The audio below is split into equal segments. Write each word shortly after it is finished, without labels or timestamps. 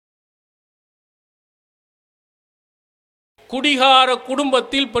குடிகார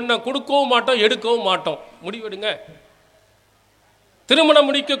குடும்பத்தில் பெண்ணை கொடுக்கவும் மாட்டோம், எடுக்கவும் மாட்டோம். முடிவெடுங்க. திருமணம்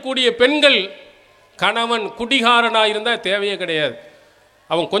முடிக்கக்கூடிய பெண்கள் கணவன் குடிகாரனாக இருந்தால் தேவையே கிடையாது.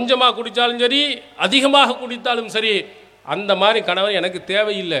 அவன் கொஞ்சமாக குடித்தாலும் சரி, அதிகமாக குடித்தாலும் சரி, அந்த மாதிரி கணவன் எனக்கு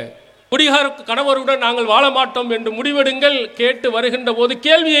தேவையில்லை. குடிகார கணவருடன் நாங்கள் வாழ மாட்டோம் என்று முடிவெடுங்கள். கேட்டு வருகின்ற போது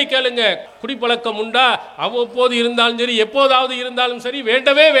கேள்வியை கேளுங்க. குடிப்பழக்கம் உண்டா? அவ்வப்போது இருந்தாலும் சரி, எப்போதாவது இருந்தாலும் சரி,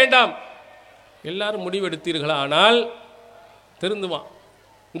 வேண்டவே வேண்டாம். எல்லாரும் முடிவெடுத்தீர்களா? ஆனால் திருந்துவான்.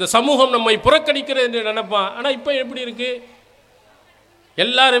 இந்த சமூகம் நம்மை புறக்கணிக்கிறது என்று நினைப்பான். ஆனால் இப்போ எப்படி இருக்கு?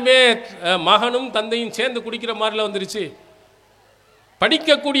 எல்லாருமே மகனும் தந்தையும் சேர்ந்து குடிக்கிற மாதிரில வந்துருச்சு.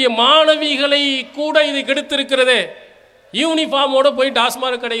 படிக்கக்கூடிய மாணவிகளை கூட இது கெடுத்திருக்கிறதே. யூனிஃபார்மோடு போய்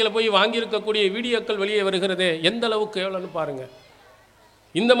டாஸ்மாக் கடையில் போய் வாங்கியிருக்கக்கூடிய வீடியோக்கள் வெளியே வருகிறதே, எந்த அளவுக்கு எவ்வளோன்னு பாருங்க.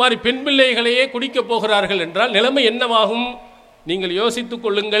 இந்த மாதிரி பெண் பிள்ளைகளையே குடிக்க போகிறார்கள் என்றால் நிலைமை என்னவாகும்? நீங்கள் யோசித்துக்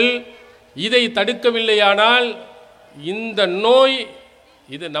கொள்ளுங்கள். இதை தடுக்கவில்லையானால் இந்த நோய்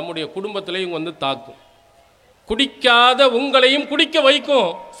இது நம்முடைய குடும்பத்திலையும் வந்து தாக்கும். குடிக்காத உங்களையும் குடிக்க வைக்கும்.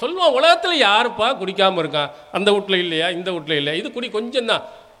 சொல்லுவோம், உலகத்தில் யாருப்பா குடிக்காமல் இருக்கான்? அந்த வீட்டில் இல்லையா, இந்த வீட்டில் இல்லையா, இது குடி கொஞ்சம் தான்.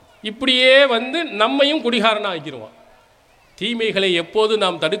 இப்படியே வந்து நம்மையும் குடிகாரனாக ஆக்கிடுவான். தீமைகளை எப்போது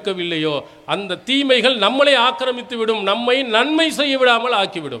நாம் தடுக்கவில்லையோ அந்த தீமைகள் நம்மளை ஆக்கிரமித்து விடும், நம்மை நன்மை செய்ய விடாமல்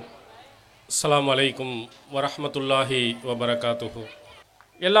ஆக்கிவிடும். அஸ்ஸலாமு அலைக்கும் வரஹ்மத்துல்லாஹி வபரகாத்துஹு.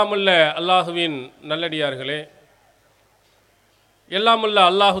 எல்லாமுள்ள அல்லாஹுவின் நல்லடியார்களே, எல்லாமுள்ள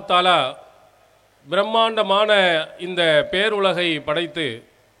அல்லாஹு தாலா பிரம்மாண்டமான இந்த பேருலகை படைத்து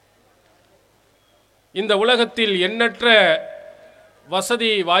இந்த உலகத்தில் எண்ணற்ற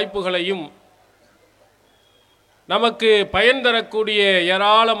வசதி வாய்ப்புகளையும் நமக்கு பயன் தரக்கூடிய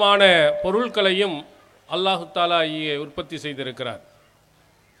ஏராளமான பொருட்களையும் அல்லாஹு தாலா உற்பத்தி செய்திருக்கிறார்.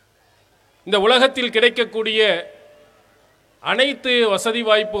 இந்த உலகத்தில் கிடைக்கக்கூடிய அனைத்து வசதி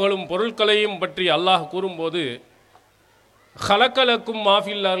வாய்ப்புகளும் பொருட்களையும் பற்றி அல்லாஹ் கூறும்போது, ஹலக்கலக்கும்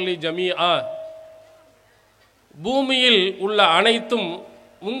மாஃபில் அர்லி ஜமீஆ, பூமியில் உள்ள அனைத்தும்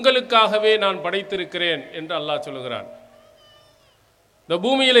உங்களுக்காகவே நான் படைத்திருக்கிறேன் என்று அல்லாஹ் சொல்லுகிறான். இந்த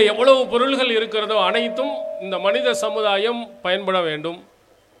பூமியில் எவ்வளவு பொருள்கள் இருக்கிறதோ அனைத்தும் இந்த மனித சமுதாயம் பயன்பட வேண்டும்,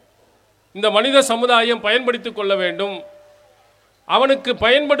 இந்த மனித சமுதாயம் பயன்படுத்திக் கொள்ள வேண்டும். அவனுக்கு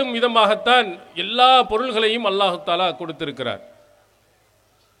பயன்படும் விதமாகத்தான் எல்லா பொருள்களையும் அல்லாஹு தாலா கொடுத்திருக்கிறார்.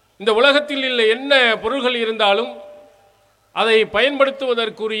 இந்த உலகத்தில் இல்லை என்ன பொருள்கள் இருந்தாலும் அதை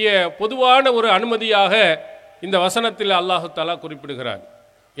பயன்படுத்துவதற்குரிய பொதுவான ஒரு அனுமதியாக இந்த வசனத்தில் அல்லாஹு தாலா குறிப்பிடுகிறார்.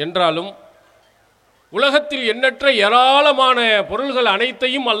 என்றாலும் உலகத்தில் எண்ணற்ற ஏராளமான பொருள்கள்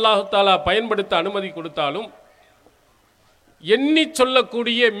அனைத்தையும் அல்லாஹு தாலா பயன்படுத்த அனுமதி கொடுத்தாலும் எண்ணி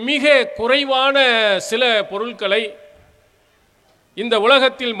சொல்லக்கூடிய மிக குறைவான சில பொருட்களை இந்த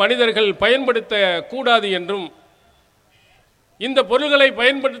உலகத்தில் மனிதர்கள் பயன்படுத்த கூடாது என்றும், இந்த பொருள்களை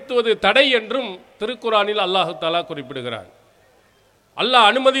பயன்படுத்துவது தடை என்றும் திருக்குரானில் அல்லாஹு தாலா குறிப்பிடுகிறார். அல்லாஹ்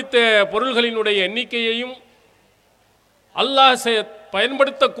அனுமதித்த பொருள்களினுடைய எண்ணிக்கையையும் அல்லாஹ்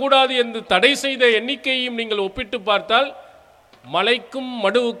பயன்படுத்தக்கூடாது என்று தடை செய்த எண்ணிக்கையையும் நீங்கள் ஒப்பிட்டு பார்த்தால் மலைக்கும்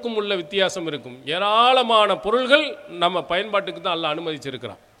மடுவுக்கும் உள்ள வித்தியாசம் இருக்கும். ஏராளமான பொருள்கள் நம்ம பயன்பாட்டுக்கு தான் அல்லாஹ்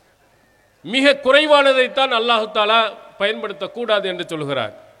அனுமதிச்சிருக்கிறான். மிக குறைவானதைத்தான் அல்லாஹு தாலா பயன்படுத்தக்கூடாது என்று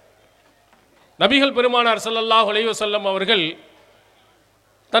சொல்கிறார். நபிகள் பெருமானார் ஸல்லல்லாஹு அலைஹி வஸல்லம் அவர்கள்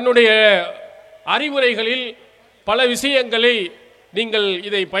தன்னுடைய அறிவுரைகளில் பல விஷயங்களை நீங்கள்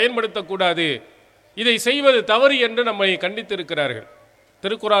இதை பயன்படுத்தக்கூடாது, இதை செய்வது தவறு என்று நம்மை கண்டித்திருக்கிறார்கள்.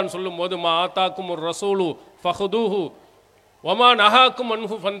 திருக்குரான் சொல்லும் போது, மா ஆத்தாக்கும் ஒரு ரசூலு ஃபஹுதூஹு வமா நஹாக்கும்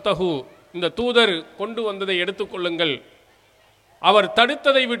அன்ஹு ஃபன்தஹு, இந்த தூதர் கொண்டு வந்ததை எடுத்துக்கொள்ளுங்கள், அவர்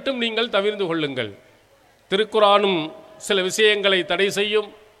தடுத்ததை விட்டும் நீங்கள் தவிர்ந்து கொள்ளுங்கள். திருக்குரானும் சில விஷயங்களை தடை செய்யும்.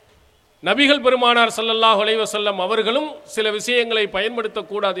 நபிகள் பெருமானார் ஸல்லல்லாஹு அலைஹி வஸல்லம் அவர்களும் சில விஷயங்களை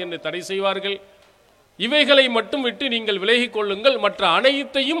பயன்படுத்தக்கூடாது என்று தடை செய்வார்கள். இவைகளை மட்டும் விட்டு நீங்கள் விலகிக் கொள்ளுங்கள், மற்ற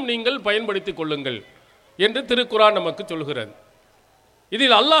அனைத்தையும் நீங்கள் பயன்படுத்திக் கொள்ளுங்கள் என்று திருக்குரான் நமக்கு சொல்கிறது.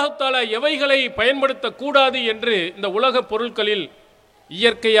 இதில் அல்லாஹ் தஆலா எவைகளை பயன்படுத்தக்கூடாது என்று இந்த உலக பொருட்களில்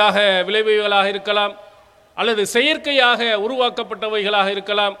இயற்கையாக விளைவுகளாக இருக்கலாம் அல்லது செயற்கையாக உருவாக்கப்பட்டவைகளாக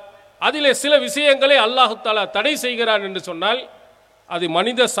இருக்கலாம், அதிலே சில விஷயங்களை அல்லாஹ் தஆலா தடை செய்கிறான் என்று சொன்னால் அது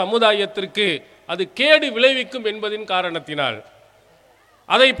மனித சமுதாயத்திற்கு அது கேடு விளைவிக்கும் என்பதின் காரணத்தினால்,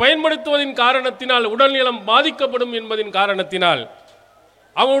 அதை பயன்படுத்துவதின் காரணத்தினால் உடல்நலம் பாதிக்கப்படும் என்பதின் காரணத்தினால்,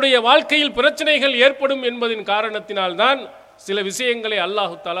 அவனுடைய வாழ்க்கையில் பிரச்சனைகள் ஏற்படும் என்பதின் காரணத்தினால் தான் சில விஷயங்களை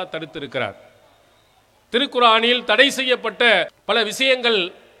அல்லாஹ் தஆலா தடுத்திருக்கிறார். திருக்குரானில் தடை செய்யப்பட்ட பல விஷயங்கள்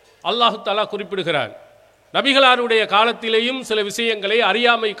அல்லாஹ் தஆலா குறிப்பிடுகிறார். நபிகளாருடைய காலத்திலேயும் சில விஷயங்களை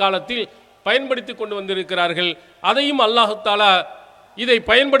அறியாமை காலத்தில் பயன்படுத்தி கொண்டு வந்திருக்கிறார்கள். அதையும் அல்லாஹ் தஆலா இதை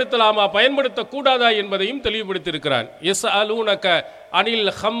பயன்படுத்தலாமா பயன்படுத்தக்கூடாதா என்பதையும் தெளிவுபடுத்தியிருக்கிறார். யஸ்அலூனக அனில்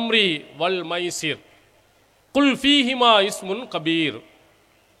ஹம்ரி வல் மைசிர், குல் ஃபீஹிமா இஸ்முன் கபீர்.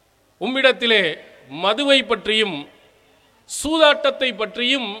 உம்மிடத்திலே மதுவை பற்றியும் சூதாட்டத்தை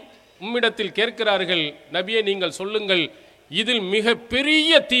பற்றியும் உம்மிடத்தில் கேட்கிறார்கள். நபியே, நீங்கள் சொல்லுங்கள், இதில் மிக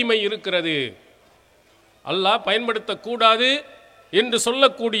பெரிய தீமை இருக்கிறது. அல்லாஹ் பயன்படுத்தக்கூடாது என்று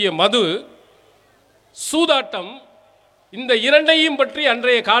சொல்லக்கூடிய மது, சூதாட்டம், இந்த இரண்டையும் பற்றி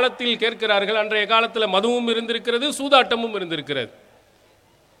அன்றைய காலத்தில் கேட்கிறார்கள். அன்றைய காலத்தில் மதுவும் இருந்திருக்கிறது, சூதாட்டமும் இருந்திருக்கிறது.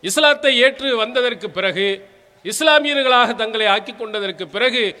 இஸ்லாத்தை ஏற்று வந்ததற்கு பிறகு, இஸ்லாமியர்களாக தங்களை ஆக்கி கொண்டதற்கு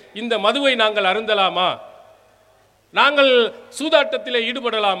பிறகு இந்த மதுவை நாங்கள் அருந்தலாமா, நாங்கள் சூதாட்டத்தில்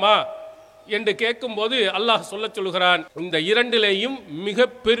ஈடுபடலாமா என்று கேட்கும்போது அல்லாஹ் சொல்கிறான், இந்த இரண்டிலேயும்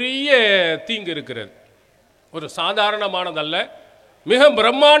மிகப்பெரிய தீங்கு இருக்கிறது. ஒரு சாதாரணமானதல்ல, மிக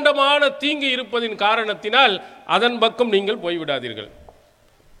பிரம்மாண்டமான தீங்கு இருப்பதின் காரணத்தினால் அதன் பக்கம் நீங்கள் போய்விடாதீர்கள்.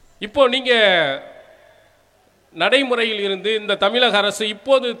 இப்போ நீங்க நடைமுறையில் இருந்து இந்த தமிழக அரசு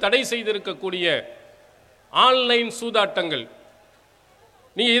இப்போது தடை செய்திருக்கக்கூடிய ஆன்லைன் சூதாட்டங்கள்,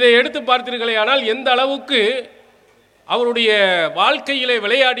 நீங்க இதை எடுத்து பார்த்தீர்களே ஆனால் எந்த அளவுக்கு அவருடைய வாழ்க்கையிலே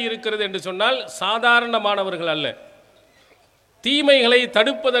விளையாடி இருக்கிறது என்று சொன்னால் சாதாரணமானவர்கள் அல்ல. தீமைகளை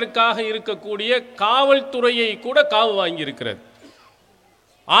தடுப்பதற்காக இருக்கக்கூடிய காவல்துறையை கூட காவு வாங்கியிருக்கிறது.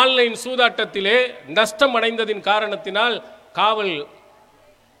 ஆன்லைன் சூதாட்டத்திலே நஷ்டம் அடைந்ததின் காரணத்தினால்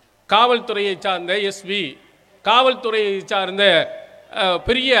காவல்துறையை சார்ந்த எஸ்பி, காவல்துறையை சார்ந்த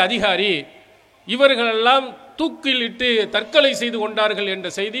பெரிய அதிகாரி, இவர்களெல்லாம் தூக்கிலிட்டு தற்கொலை செய்து கொண்டார்கள் என்ற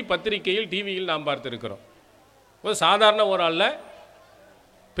செய்தி பத்திரிகையில், டிவியில் நாம் பார்த்திருக்கிறோம். சாதாரண ஒரு ஆள்ல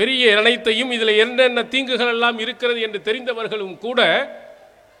பெரிய அனைத்தையும் இதில் என்னென்ன தீங்குகள் எல்லாம் இருக்கிறது என்று தெரிந்தவர்களும் கூட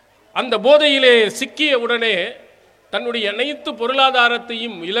அந்த போதையிலே சிக்கிய உடனே தன்னுடைய அனைத்து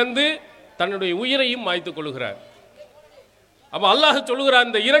பொருளாதாரத்தையும் இழந்து தன்னுடைய உயிரையும் மாய்த்துக் கொள்கிறார். அப்ப அல்லாஹ் சொல்லுகிறார்,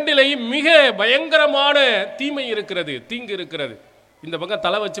 இந்த இரண்டிலேயும் மிக பயங்கரமான தீமை இருக்கிறது, தீங்கு இருக்கிறது. இந்த பக்கம்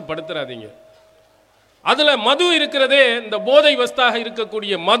தலை வச்சு படுத்துறாதீங்க. அதுல மது இருக்கிறதே, இந்த போதை வஸ்தாக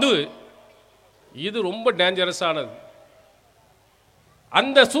இருக்கக்கூடிய மது, இது ரொம்ப டேஞ்சரஸானது.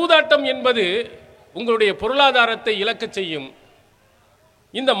 அந்த சூதாட்டம் என்பது உங்களுடைய பொருளாதாரத்தை இழக்க செய்யும்.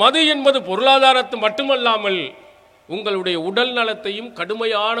 இந்த மது என்பது பொருளாதாரத்தை மட்டுமல்லாமல் உங்களுடைய உடல் நலத்தையும்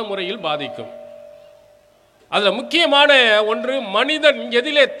கடுமையான முறையில் பாதிக்கும். அதில் முக்கியமான ஒன்று, மனிதன்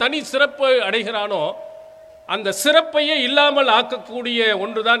எதிலே தனி சிறப்பு அடைகிறானோ அந்த சிறப்பையே இல்லாமல் ஆக்கக்கூடிய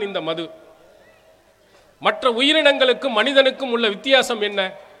ஒன்றுதான் இந்த மது. மற்ற உயிரினங்களுக்கும் மனிதனுக்கும் உள்ள வித்தியாசம் என்ன?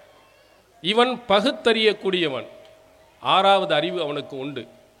 இவன் பகுத்தறியக்கூடியவன், ஆறாவது அறிவு அவனுக்கு உண்டு.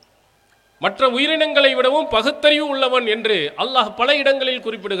 மற்ற உயிரினங்களை விடவும் பகுத்தறிவு உள்ளவன் என்று அல்லாஹ் பல இடங்களில்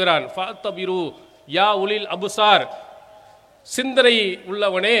குறிப்பிடுகிறான். ஃபஅத்தபிரு யா உலில் அபுசார், சிந்தனை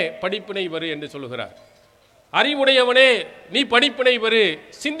உள்ளவனே படிப்பினை வரு என்று சொல்கிறார். அறிவுடையவனே நீ படிப்பினை வரு,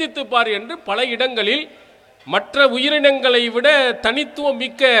 சிந்தித்து பார் என்று பல இடங்களில் மற்ற உயிரினங்களை விட தனித்துவம்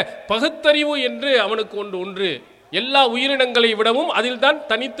மிக்க பகுத்தறிவு என்று அவனுக்கு ஒன்று. எல்லா உயிரினங்களை விடவும் அதில் தான்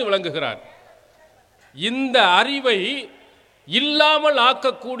தனித்து விளங்குகிறான். இந்த அறிவை இல்லாமல்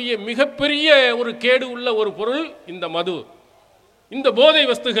ஆக்கக்கூடிய மிகப்பெரிய ஒரு கேடு உள்ள ஒரு பொருள் இந்த மது, இந்த போதை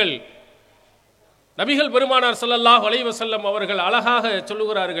வஸ்துகள். நபிகள் பெருமானார் ஸல்லல்லாஹு அலைஹி வஸல்லம் அவர்கள் அழகாக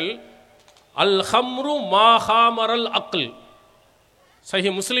சொல்லுகிறார்கள், அல் ஹம்ரு மா ஹாமரல் அக்ல்.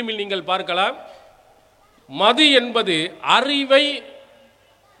 சஹீஹ் முஸ்லிமில் நீங்கள் பார்க்கலாம், மது என்பது அறிவை,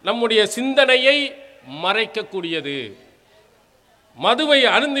 நம்முடைய சிந்தனையை மறைக்கக்கூடியது. மதுவை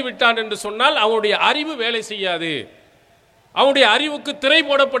அருந்தி விட்டான் என்று சொன்னால் அவனுடைய அறிவு வேலை செய்யாது, அவனுடைய அறிவுக்கு திரை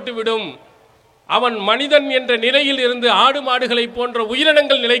போடப்பட்டு விடும். அவன் மனிதன் என்ற நிலையில் இருந்து ஆடு மாடுகளை போன்ற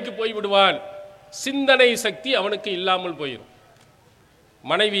உயிரினங்கள் நிலைக்கு போய்விடுவான். சிந்தனை சக்தி அவனுக்கு இல்லாமல் போயிடும்.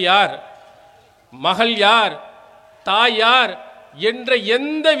 மனைவி யார், மகள் யார், தாய் யார் என்ற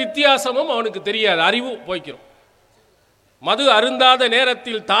எந்த வித்தியாசமும் அவனுக்கு தெரியாது, அறிவு போய்க்கிறோம். மது அருந்தாத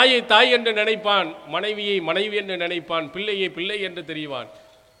நேரத்தில் தாயை தாய் என்று நினைப்பான், மனைவியை மனைவி என்று நினைப்பான், பிள்ளையை பிள்ளை என்று தெரிவான்.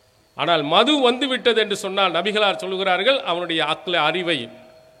 ஆனால் மது வந்து விட்டது என்று சொன்னால் நபிகளார் சொல்லுகிறார்கள், அவனுடைய அறிவை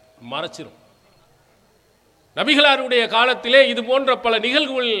மறைச்சிரும். நபிகளாருடைய காலத்திலே இது போன்ற பல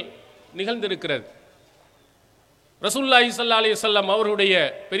நிகழ்வுகள் நிகழ்ந்திருக்கிறது. ரசூலுல்லாஹி ஸல்லல்லாஹு அலைஹி வஸல்லம் அவருடைய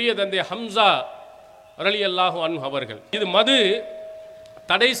பெரிய தந்தை ஹம்சா ரலியல்லாஹு அன்ஹு அவர்கள், இது மது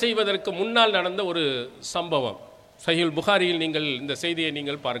தடை செய்வதற்கு முன்னால் நடந்த ஒரு சம்பவம். சஹீஹுல் புகாரியில் நீங்கள் இந்த செய்தியை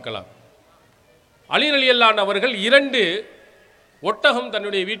நீங்கள் பார்க்கலாம். அலி ரலியல்லாஹு அன்ஹு அவர்கள் 2 ஒட்டகம்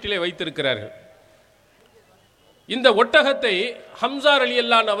தன்னுடைய வீட்டிலே வைத்திருக்கிறார்கள். இந்த ஒட்டகத்தை ஹம்சா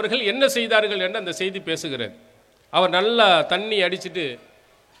ரலியல்லாஹு அன்ஹு அவர்கள் என்ன செய்தார்கள் என்று அந்த செய்தி பேசுகிறது. அவர் நல்லா தண்ணி அடிச்சுட்டு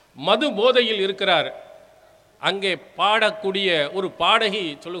மது போதையில் இருக்கிறார். அங்கே பாடக்கூடிய ஒரு பாடகி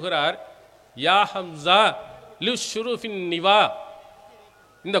சொல்லுகிறார், யா ஹம்சா லிஷுருஃபின் நிவா,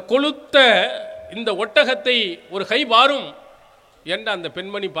 இந்த கொளுத்த இந்த ஒட்டகத்தை ஒரு கை வாரும் என்று அந்த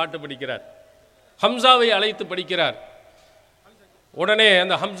பெண்மணி பாட்டு படிக்கிறார். ஹம்சாவை அழைத்து படிக்கிறார். உடனே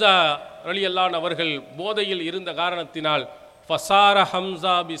அந்த ஹம்சா ரலியல்லாஹு அவர்கள் போதையில் இருந்த காரணத்தினால் ஃபசார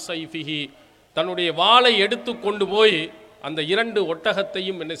ஹம்சா பிசைஃபிஹி, தன்னுடைய வாளை எடுத்து கொண்டு போய் அந்த 2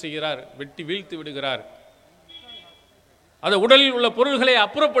 ஒட்டகத்தையும் என்ன செய்கிறார், வெட்டி வீழ்த்து விடுகிறார். அந்த உடலில் உள்ள பொருள்களை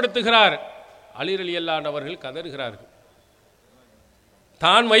அப்புறப்படுத்துகிறார். அலி ரலியல்லாஹு அவர்கள் கதறுகிறார்கள்.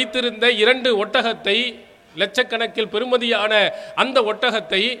 தான் வைத்திருந்த 2 ஒட்டகத்தை, லட்சக்கணக்கில் பெருமதியான அந்த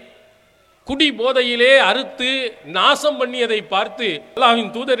ஒட்டகத்தை குடி போதையிலே அறுத்து நாசம் பண்ணியதை பார்த்து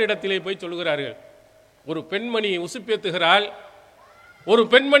அல்லாஹ்வின் தூதரிடத்திலே போய் சொல்கிறார்கள். ஒரு பெண்மணி உசுப்பேத்துகிறாள், ஒரு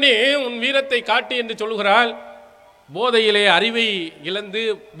பெண்மணி உன் வீரத்தை காட்டு என்று சொல்கிறாள். போதையிலே அறிவை இழந்து,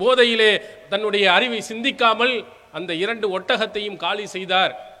 போதையிலே தன்னுடைய அறிவை சிந்திக்காமல் அந்த 2 ஒட்டகத்தையும் காலி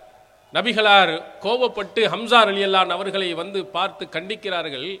செய்தார். நபிகளார் கோபப்பட்டு ஹம்சா ரலியல்லாஹு அவர்களை வந்து பார்த்து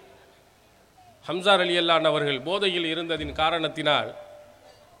கண்டிக்கிறார்கள். ஹம்சா ரலியல்லாஹு அவர்கள் போதையில் இருந்ததின் காரணத்தினால்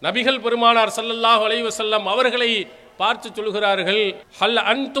நபிகள் பெருமானார் ஸல்லல்லாஹு அலைஹி வஸல்லம் அவர்களை பார்த்து சொல்கிறார்கள், ஹல்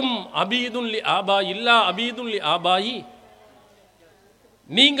அன்தும் அபீதுன் லி ஆபா இல்லா அபீதுன் லி ஆபாயி,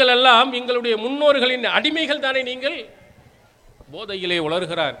 நீங்கள் எல்லாம் எங்களுடைய முன்னோர்களின் அடிமைகள் தானே நீங்கள். போதையிலே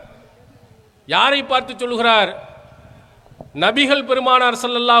உளறுகிறார். யாரை பார்த்து சொல்கிறார்? நபிகள் பெருமானார்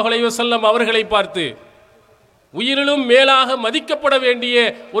ஸல்லல்லாஹு அலைஹி வஸல்லம் அவர்களை பார்த்து, உயிரிலும் மேலாக மதிக்கப்பட வேண்டிய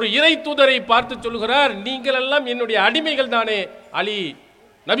ஒரு இறை தூதரை பார்த்து சொல்கிறார், நீங்கள் எல்லாம் என்னுடைய அடிமைகள் தானே. அலி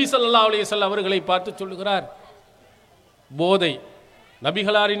நபி ஸல்லல்லாஹு அலைஹி வஸல்லம் அவர்களை பார்த்து சொல்கிறார். போதை,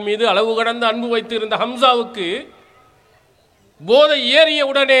 நபிகளாரின் மீது அளவு கடந்த அன்பு வைத்திருந்த ஹம்சாவுக்கு போதை ஏறிய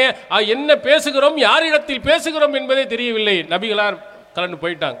உடனே என்ன பேசுகிறோம், யாரிடத்தில் பேசுகிறோம் என்பதே தெரியவில்லை. நபிகளார் கலந்து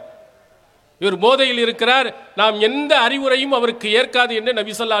போயிட்டாங்க. இவர் போதையில் இருக்கிறார், நாம் எந்த அறிவுரையும் அவருக்கு ஏற்காது என்று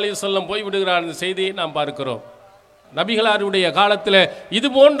நபி ஸல்லல்லாஹு அலைஹி வஸல்லம் போய்விடுகிறார். அந்த செய்தியை நாம் பார்க்கிறோம். நபிகளாருடைய காலத்தில் இது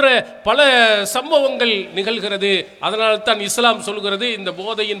போன்ற பல சம்பவங்கள் நிகழ்கிறது. அதனால் தான் இஸ்லாம் சொல்கிறது, இந்த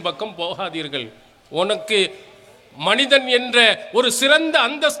போதையின் பக்கம் போகாதீர்கள். உனக்கு மனிதன் என்ற ஒரு சிறந்த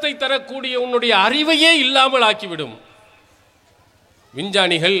அந்தஸ்தை தரக்கூடிய உன்னுடைய அறிவையே இல்லாமல் ஆக்கிவிடும்.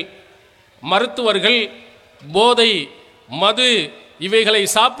 விஞ்ஞானிகள், மருத்துவர்கள் போதை, மது இவைகளை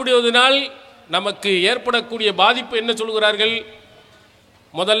சாப்பிடுவதனால் நமக்கு ஏற்படக்கூடிய பாதிப்பு என்ன சொல்கிறார்கள்?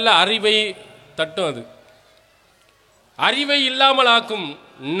 முதல்ல அறிவை தட்டும், அது அறிவை இல்லாமல் ஆக்கும்,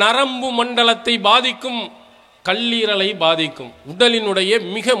 நரம்பு மண்டலத்தை பாதிக்கும், கல்லீரலை பாதிக்கும், உடலினுடைய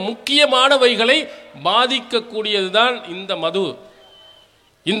மிக முக்கியமானவைகளை பாதிக்கக்கூடியதுதான் இந்த மது.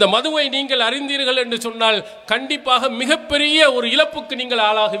 இந்த மதுவை நீங்கள் அறிந்தீர்கள் என்று சொன்னால் கண்டிப்பாக மிகப்பெரிய ஒரு இழப்புக்கு நீங்கள்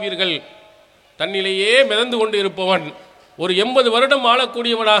ஆளாகுவீர்கள். தன்னிலேயே மிதந்து கொண்டு இருப்பவன் ஒரு 80 வருடம்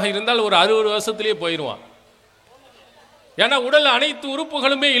ஆளக்கூடியவனாக இருந்தால் ஒரு 60 வருஷத்திலே போயிடுவான். ஏன்னா உடல் அனைத்து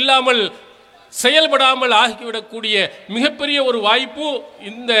உறுப்புகளுமே இல்லாமல் செயல்படாமல் ஆகிவிடக்கூடிய மிகப்பெரிய ஒரு வாய்ப்பு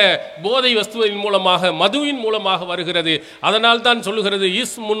இந்த போதை வஸ்துவின் மூலமாக, மதுவின் மூலமாக வருகிறது. அதனால் தான் சொல்லுகிறது,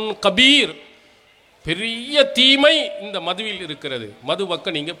 இஸ்முன் கபீர், பெரிய தீமை இந்த மதுவில் இருக்கிறது. மது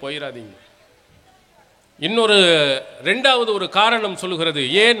பக்கம் நீங்க போயிடாதீங்க. இன்னொரு 2வது ஒரு காரணம் சொல்லுகிறது,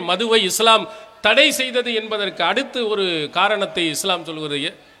 ஏன் மதுவை இஸ்லாம் தடை செய்தது என்பதற்கு அடுத்து ஒரு காரணத்தை இஸ்லாம் சொல்கிறது.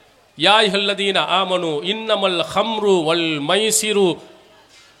 யா அய்யுஹல்லதீன ஆமனு இன்னமல் ஹம்ரு வல் மைசிரு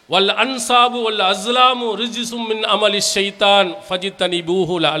வல் அன்சாபு வல் அஸ்லாமு ரிஜ்சும் மின் அமலி ஷைத்தான்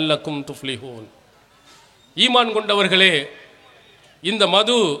ஃபஜ்தனிபூஹு லஅல்லக்கும் துஃப்லிஹூன். ஈமான் கொண்டவர்களே, இந்த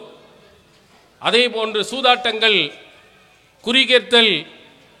மது, அதே போன்று சூதாட்டங்கள், குறிகேர்த்தல்,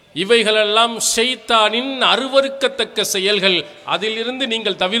 இவைகளெல்லாம் ஷைத்தானின் அருவருக்கத்தக்க செயல்கள். அதிலிருந்து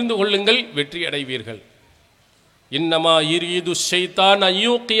நீங்கள் தவிர்ந்து கொள்ளுங்கள், வெற்றி அடைவீர்கள். இன்னமா யுரீது ஷைத்தான்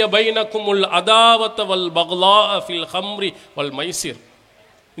அய்யூகிய பைனகுமுல் அதாவத வல் பக்லாஅ ஃபில் ஹம்ரி வல் மைசிர்.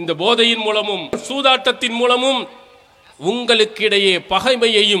 இந்த போதையின் மூலமும் சூதாட்டத்தின் மூலமும் உங்களுக்கு இடையே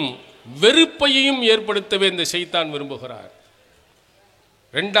பகைமையையும் வெறுப்பையும் ஏற்படுத்தவே இந்த ஷைத்தான் விரும்புகிறார்.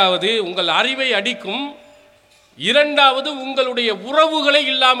 2வது உங்கள் அறிவை அடிக்கும், 2வது உங்களுடைய உறவுகளை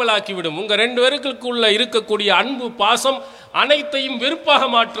இல்லாமல் ஆக்கிவிடும். உங்க 2 பேருக்குள்ள இருக்கக்கூடிய அன்பு, பாசம் அனைத்தையும் வெறுப்பாக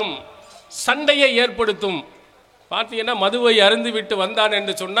மாற்றும், சண்டையை ஏற்படுத்தும். பார்த்தீங்கன்னா மதுவை அருந்து விட்டு வந்தான்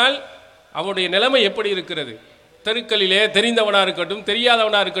என்று சொன்னால் அவனுடைய நிலைமை எப்படி இருக்கிறது? தெருக்களிலே தெரிந்தவனா இருக்கட்டும்,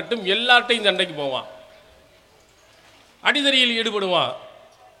 தெரியாதவனா இருக்கட்டும், எல்லார்ட்டையும் சண்டைக்கு போவான், அடிதறியில் ஈடுபடுவான்.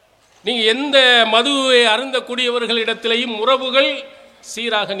 நீங்க எந்த மதுவை அருந்தக்கூடியவர்களிடத்திலேயும் உறவுகள்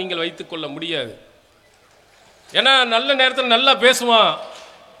சீராக நீங்கள் வைத்துக் கொள்ள முடியாது. ஏன்னா நல்ல நேரத்தில் நல்லா பேசுவான்,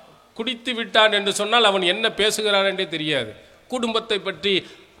 குடித்து விட்டான் என்று சொன்னால் அவன் என்ன பேசுகிறான் என்றே தெரியாது. குடும்பத்தை பற்றி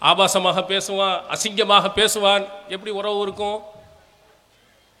ஆபாசமாக பேசுவான், அசிங்கமாக பேசுவான். எப்படி உறவு இருக்கும்?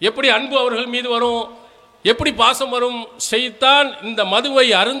 எப்படி அன்பு அவர்கள் மீது வரும்? எப்படி பாசம் வரும்? ஷைத்தான் இந்த மதுவை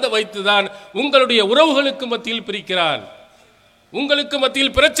அருந்த வைத்துதான் உங்களுடைய உறவுகளுக்கு மத்தியில் பிரிக்கிறான், உங்களுக்கு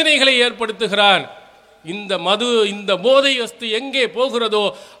மத்தியில் பிரச்சனைகளை ஏற்படுத்துகிறான். இந்த மது, இந்த போதை வஸ்து எங்கே போகிறதோ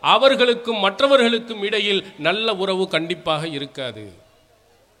அவர்களுக்கும் மற்றவர்களுக்கும் இடையில் நல்ல உறவு கண்டிப்பாக இருக்காது.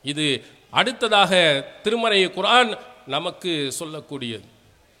 இது அடுத்ததாக திருமறை குர்ஆன் நமக்கு சொல்லக்கூடியது.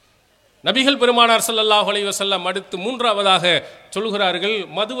 நபிகள் பெருமானார் ஸல்லல்லாஹு அலைஹி வஸல்லம் அடுத்து மூன்றாவதாக சொல்கிறார்கள்,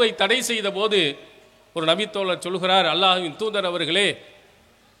 மதுவை தடை செய்த போது ஒரு நபித்தோழர் சொல்கிறார், அல்லாஹ்வின் தூதர் அவர்களே,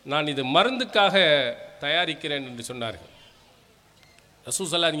 நான் இது மருந்துக்காக தயாரிக்கிறேன் என்று சொன்னார்கள். ரசூல்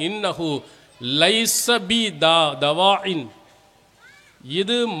ஸல்லல்லாஹு அலைஹி இன்னஹு லைஸ பி தவாஇன்,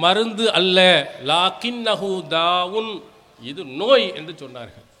 இது மருந்து அல்ல, லாக்கின்னஹு தாவுன், இது நோய் என்று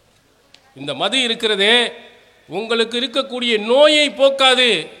சொன்னார்கள். இந்த மது இருக்கிறதே உங்களுக்கு இருக்கக்கூடிய நோயை போக்காது,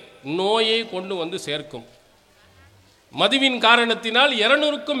 நோயை கொண்டு வந்து சேர்க்கும். மதுவின் காரணத்தினால்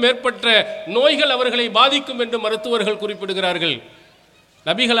 200க்கும் மேற்பட்ட நோய்கள் அவர்களை பாதிக்கும் என்று மருத்துவர்கள் குறிப்பிடுகிறார்கள்.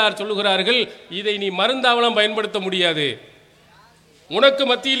 நபிகளார் சொல்லுகிறார்கள், இதை நீ மருந்தாவலம் பயன்படுத்த முடியாது, உனக்கு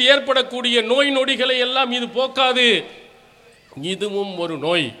மத்தியில் ஏற்படக்கூடிய நோய் நொடிகளை எல்லாம் இது போக்காது, இதுவும் ஒரு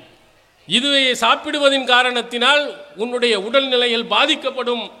நோய். இதுவை சாப்பிடுவதின் காரணத்தினால் உன்னுடைய உடல்நிலையில்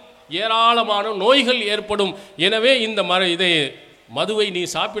பாதிக்கப்படும், ஏராளமான நோய்கள் ஏற்படும். எனவே இந்த இதை மதுவை நீ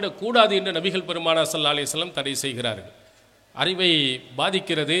சாப்பிடக்கூடாது என்று நபிகள் பெருமானார் ஸல்லல்லாஹு அலைஹி வஸல்லம் தடை செய்கிறார்கள். அறிவை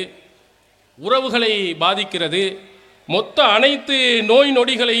பாதிக்கிறது, உறவுகளை பாதிக்கிறது, மொத்த அனைத்து நோய்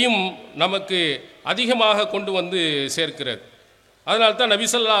நொடிகளையும் நமக்கு அதிகமாக கொண்டு வந்து சேர்க்கிறது. அதனால்தான் நபி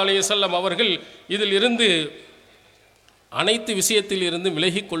ஸல்லல்லாஹு அலைஹி வஸல்லம் அவர்கள் இதில் இருந்து அனைத்து விஷயத்தில் இருந்து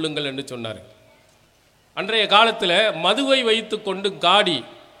விலகிக் கொள்ளுங்கள் என்று சொன்னார்கள். அன்றைய காலத்தில் மதுவை வைத்து கொண்டு காடி,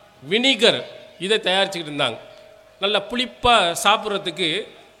 வினிகர் இதை தயாரிச்சுக்கிட்டு இருந்தாங்க. நல்ல புளிப்பாக சாப்பிட்றதுக்கு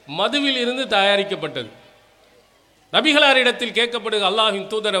மதுவில் இருந்து தயாரிக்கப்பட்டது. நபிகளாரிடத்தில் கேட்கப்படுகிற அல்லாஹ்வின்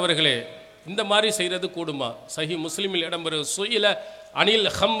தூதர் அவர்களே, இந்த மாதிரி செய்கிறது கூடுமா? சஹி முஸ்லிமில் இடம்பெறும் சுயில அனில்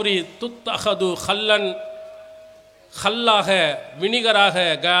ஹம்ரி துத்தஹது ஹல்லன், ஹல்லாக வினிகராக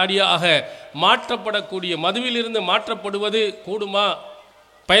காடியாக மாற்றப்படக்கூடிய மதுவிலிருந்து மாற்றப்படுவது கூடுமா,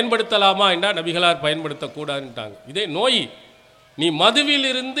 பயன்படுத்தலாமா என்றால் நபிகளார் பயன்படுத்தக்கூடாதுன்ட்டாங்க. இதே நோய், நீ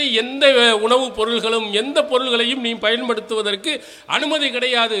மதுவிலிருந்து எந்த உணவுப் பொருள்களும் எந்த பொருள்களையும் நீ பயன்படுத்துவதற்கு அனுமதி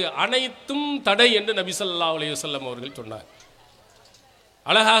கிடையாது, அனைத்தும் தடை என்று நபி ஸல்லல்லாஹு அலைஹி வஸல்லம் அவர்கள் சொன்னார்.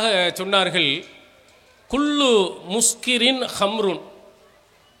 அழகாக சொன்னார்கள், குல்லு முஸ்கிரின் ஹம்ருன்,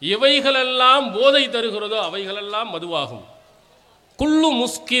 எவைகளெல்லாம் போதை தருகிறதோ அவைகளெல்லாம் மதுவாகும். குல்லு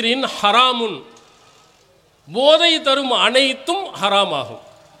முஸ்கிரின் ஹராமுன், போதை தரும் அனைத்தும் ஹராமாகும்.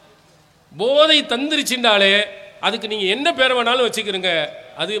 போதை தந்திருச்சின்றாலே அதுக்கு நீங்கள் என்ன பேர் வேணாலும் வச்சுக்கிறீங்க,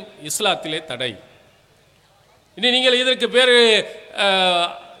 அது இஸ்லாத்திலே தடை. இனி நீங்கள் இதற்கு பேர்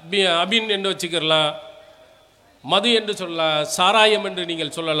அபின் என்று வச்சுக்கிறலாம், மது என்று சொல்லலாம், சாராயம் என்று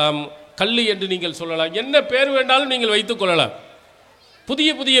நீங்கள் சொல்லலாம், கள்ளு என்று நீங்கள் சொல்லலாம், என்ன பேர் வேண்டாலும் நீங்கள் வைத்துக் கொள்ளலாம். புதிய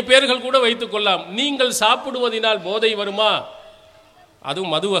புதிய பெயர்கள் கூட வைத்துக் கொள்ளலாம். நீங்கள் சாப்பிடுவதனால் போதை வருமா?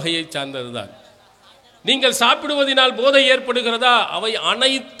 அதுவும் மது வகையை சார்ந்தது தான். நீங்கள் சாப்பிடுவதனால் போதை ஏற்படுகிறதா? அவை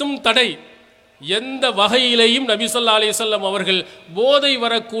அனைத்தும் தடை. எந்த வகையிலேயும் நபி ஸல்லல்லாஹு அலைஹி வஸல்லம் அவர்கள் போதை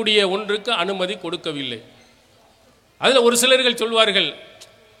வரக்கூடிய ஒன்றுக்கு அனுமதி கொடுக்கவில்லை. அதில் ஒரு சிலர்கள் சொல்வார்கள்,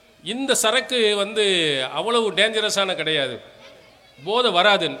 இந்த சரக்கு அவ்வளவு டேஞ்சரஸான கிடையாது, போதை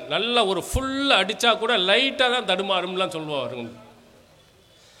வராது, நல்ல ஒரு ஃபுல்லாக அடித்தா கூட லைட்டாக தான் தடுமாறும்லாம் சொல்லுவார்கள்.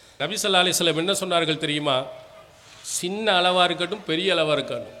 நபி ஸல்லல்லாஹு அலைஹி வஸல்லம் என்ன சொன்னார்கள் தெரியுமா? சின்ன அளவாக இருக்கட்டும் பெரிய அளவாக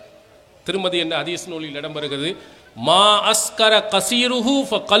இருக்கட்டும், திருமதி என்ன ஹதீஸ் நூலில் இடம்பெறுகிறது, மா அஸ்கர கசீருஹு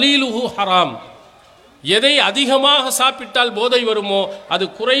ஃபகலீலுஹு ஹராம், எதை அதிகமாக சாப்பிட்டால் போதை வருமோ அது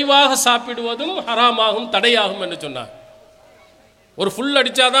குறைவாக சாப்பிடுவதும் ஹராமாகும், தடையாகும் என்று சொன்னார். ஒரு ஃபுல்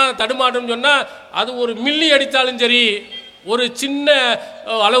அடித்தாதான் தடுமாடும் சொன்னால் அது ஒரு மில்லி அடித்தாலும் சரி, ஒரு சின்ன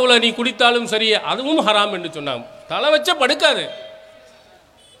அளவில் நீ குடித்தாலும் சரி, அதுவும் ஹராம் என்று சொன்னாங்க. தலை வச்ச படுக்காது,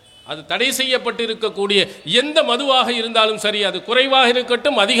 அது தடை செய்யப்பட்டு இருக்கக்கூடிய எந்த மதுவாக இருந்தாலும் சரி, அது குறைவாக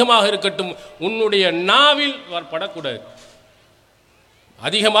இருக்கட்டும் அதிகமாக இருக்கட்டும், உன்னுடைய நாவில் படக்கூடாது.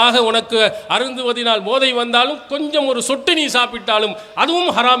 அதிகமாக உனக்கு அருந்துவதினால் போதை வந்தாலும் கொஞ்சம் ஒரு சொட்டு நீ சாப்பிட்டாலும்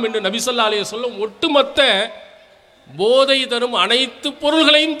அதுவும் ஹராம் என்று நபி ஸல்லல்லாஹு அலைஹி வஸல்லம் ஒட்டுமொத்த போதை தரும் அனைத்து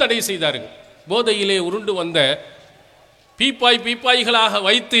பொருள்களையும் தடை செய்தார்கள். போதையிலே உருண்டு வந்த பீப்பாய்களாக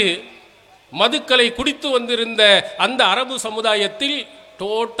வைத்து மதுக்களை குடித்து வந்திருந்த அந்த அரபு சமுதாயத்தில்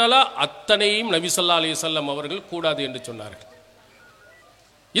டோட்டலாக அத்தனையும் நபி ஸல்லல்லாஹு அலைஹி வஸல்லம் அவர்கள் கூடாது என்று சொன்னார்கள்.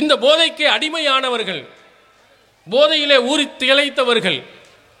 இந்த போதைக்கு அடிமையானவர்கள், போதையிலே ஊறி திளைத்தவர்கள்,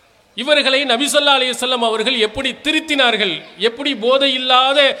 இவர்களை நபி ஸல்லல்லாஹு அலைஹி வஸல்லம் அவர்கள் எப்படி திருத்தினார்கள், எப்படி போதை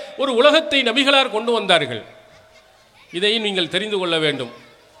இல்லாத ஒரு உலகத்தை நபிகளார் கொண்டு வந்தார்கள், இதையும் நீங்கள் தெரிந்து கொள்ள வேண்டும்.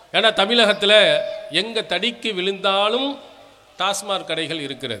 ஏன்னா தமிழகத்தில் எங்கே தடிக்கு விழுந்தாலும் டாஸ்மாக் கடைகள்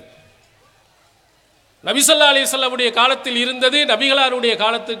இருக்கிறது. நபி ஸல்லல்லாஹு அலைஹி வஸல்லமுடைய காலத்தில் இருந்தது, நபிகளாருடைய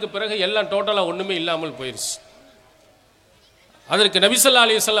காலத்துக்கு பிறகு எல்லாம் டோட்டலாக ஒன்றுமே இல்லாமல் போயிடுச்சு. அதற்கு நபி ஸல்லல்லாஹு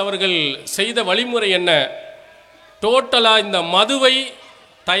அலைஹி வஸல்லம் அவர்கள் செய்த வழிமுறை என்ன? டோட்டலாக இந்த மதுவை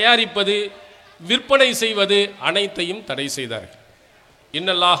தயாரிப்பது, விற்பனை செய்வது அனைத்தையும் தடை செய்தார்கள்.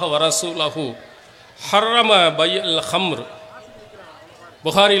 இன்னல்லாஹ வரசூலஹு ஹர்ரம பைஅல் ஹம்ர்.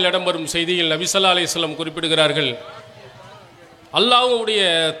 புகாரியில் இடம்பெறும் செய்தியில் நபி ஸல்லல்லாஹு அலைஹி வஸல்லம் குறிப்பிடுகிறார்கள், அல்லாஹ்வுடைய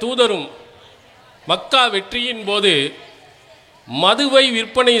தூதரும் மக்கா வெற்றியின் போது மதுவை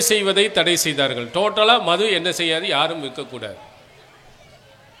விற்பனை செய்வதை தடை செய்தார்கள். டோட்டலாக மது என்ன செய்யாது, யாரும் விற்கக்கூடாது.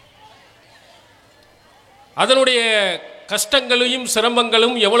 அதனுடைய கஷ்டங்களையும்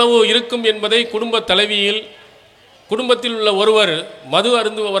சிரமங்களும் எவ்வளவோ இருக்கும் என்பதை குடும்ப தலைவியில், குடும்பத்தில் உள்ள ஒருவர் மது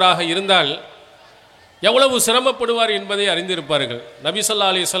அருந்துபவராக இருந்தால் எவ்வளவு சிரமப்படுவார் என்பதை அறிந்திருப்பார்கள். நபி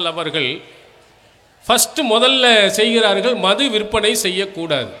ஸல்லல்லாஹு அலைஹி வஸல்லம் அவர்கள் முதல்ல செய்கிறார்கள், மது விற்பனை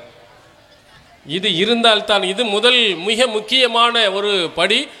செய்யக்கூடாது. இது இருந்தால்தான், இது முதல் மிக முக்கியமான ஒரு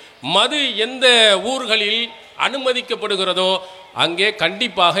படி. மது எந்த ஊர்களில் அனுமதிக்கப்படுகிறதோ அங்கே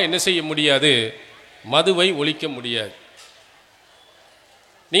கண்டிப்பாக என்ன செய்ய முடியாது, மதுவை ஒழிக்க முடியாது.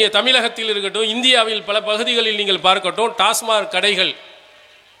 நீங்கள் தமிழகத்தில் இருக்கட்டும், இந்தியாவில் பல பகுதிகளில் நீங்கள் பார்க்கட்டும், டாஸ்மாக் கடைகள்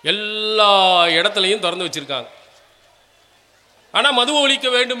எல்லா இடத்துலையும் திறந்து வச்சிருக்காங்க. ஆனால் மது ஒழிக்க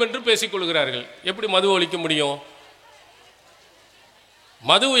வேண்டும் என்று பேசிக்கொள்கிறார்கள். எப்படி மது ஒழிக்க முடியும்?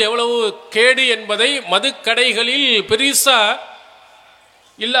 மது எவ்வளவு கேடு என்பதை மதுக்கடைகளில் பெரிசா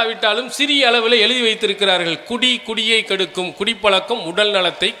இல்லாவிட்டாலும் சிறிய அளவில் எழுதி வைத்திருக்கிறார்கள். குடியை கெடுக்கும், குடிப்பழக்கம் உடல்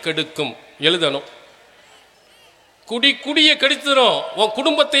நலத்தை கெடுக்கும் எழுதணும். குடியை கெடுத்துரும், உன்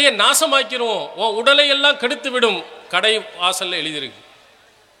குடும்பத்தையே நாசமாக்கிறோம், உன் உடலை எல்லாம் கெடுத்து விடும், கடை வாசல்ல எழுதியிருக்கு.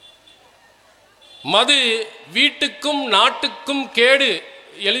 மது வீட்டுக்கும் நாட்டுக்கும் கேடு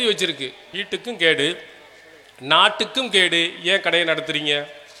எழுதி வச்சிருக்கு. வீட்டுக்கும் கேடு, நாட்டுக்கும் கேடு. ஏன் கடையை நடத்துறீங்க?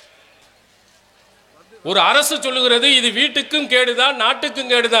 ஒரு அரசு சொல்லுகிறது இது வீட்டுக்கும் கேடுதான், நாட்டுக்கும்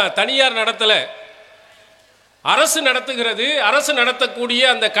கேடுதான். தனியார் நடத்தல, அரசு நடத்துகிறது. அரசு நடத்தக்கூடிய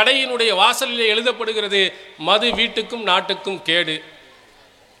அந்த கடையினுடைய வாசலில் எழுதப்படுகிறது, மது வீட்டுக்கும் நாட்டுக்கும் கேடு.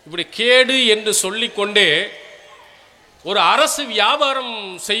 இப்படி கேடு என்று சொல்லிக்கொண்டே ஒரு அரசு வியாபாரம்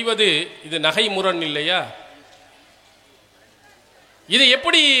செய்வது, இது நகை முரண் இல்லையா? இதை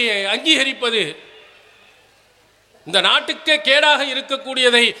எப்படி அங்கீகரிப்பது? இந்த நாட்டுக்கே கேடாக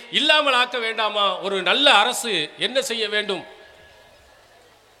இருக்கக்கூடியதை இல்லாமல் ஆக்க வேண்டாமா? ஒரு நல்ல அரசு என்ன செய்ய வேண்டும்?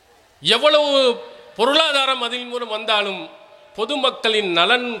 எவ்வளவு பொருளாதாரம் அதன் மூலம் வந்தாலும் பொதுமக்களின்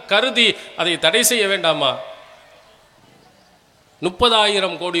நலன் கருதி அதை தடை செய்ய வேண்டாமா?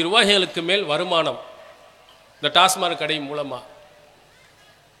 30,000 கோடி ரூபாய்களுக்கு மேல் வருமானம் இந்த டாஸ்மாக் கடை மூலமா.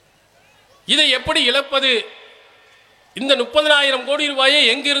 இதை எப்படி இழப்பது? இந்த 30,000 கோடி ரூபாயை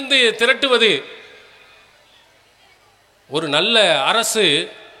எங்கிருந்து திரட்டுவது? ஒரு நல்ல அரசு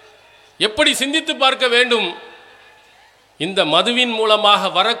எப்படி சிந்தித்து பார்க்க வேண்டும்? இந்த மதுவின் மூலமாக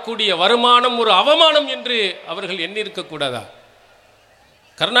வரக்கூடிய வருமானம் ஒரு அவமானம் என்று அவர்கள் எண்ணிருக்க கூடாதா?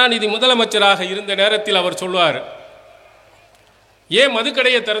 கருணாநிதி முதலமைச்சராக இருந்த நேரத்தில் அவர் சொல்வார், ஏன்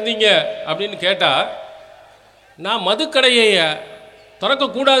மதுக்கடையை திறந்தீங்க அப்படின்னு கேட்டா, நான் மதுக்கடையை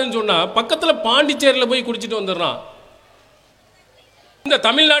திறக்கக்கூடாதுன்னு சொன்னால் பக்கத்தில் பாண்டிச்சேரியில் போய் குடிச்சிட்டு வந்துடுறான். இந்த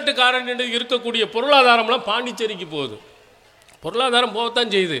தமிழ்நாட்டுக்காரன் இருக்கக்கூடிய பொருளாதாரம்லாம் பாண்டிச்சேரிக்கு போகுது. பொருளாதாரம்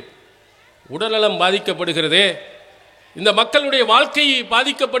போகத்தான் செய்யுது. உடல்நலம் பாதிக்கப்படுகிறதே, இந்த மக்களுடைய வாழ்க்கை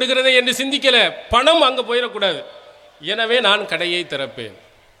பாதிக்கப்படுகிறதே என்று சிந்திக்கல. பணம் அங்கே போயிடக்கூடாது, எனவே நான் கடையை திறப்பேன்.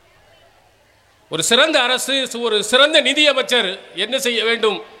 ஒரு சிறந்த அரசு, ஒரு சிறந்த நிதியமைச்சர் என்ன செய்ய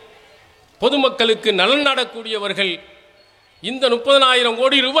வேண்டும்? பொதுமக்களுக்கு நலன் நாடக்கூடியவர்கள் இந்த 30,000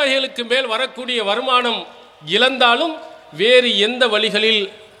 கோடி ரூபாய்களுக்கு மேல் வரக்கூடிய வருமானம் இழந்தாலும் வேறு எந்த வழிகளில்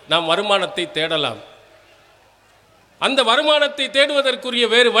நாம் வருமானத்தை தேடலாம்? அந்த வருமானத்தை தேடுவதற்குரிய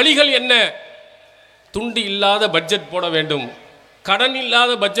வேறு வழிகள் என்ன? துண்டு இல்லாத பட்ஜெட் போட வேண்டும், கடன்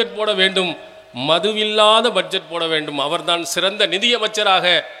இல்லாத பட்ஜெட் போட வேண்டும், மதுவில்லாத பட்ஜெட் போட வேண்டும். அவர்தான் சிறந்த நிதியமைச்சராக,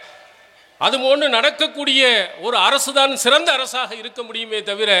 அதுபோன்று நடக்கக்கூடிய ஒரு அரசு தான் சிறந்த அரசாக இருக்க முடியுமே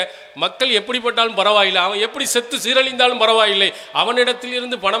தவிர, மக்கள் எப்படிப்பட்டாலும் பரவாயில்லை, அவன் எப்படி செத்து சீரழிந்தாலும் பரவாயில்லை, அவனிடத்தில்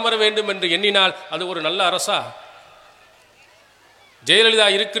இருந்து பணம் வர வேண்டும் என்று எண்ணினால் அது ஒரு நல்ல அரசா? ஜெயலலிதா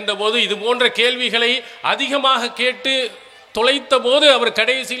இருக்கின்ற போது இது போன்ற கேள்விகளை அதிகமாக கேட்டு தொலைத்த போது அவர்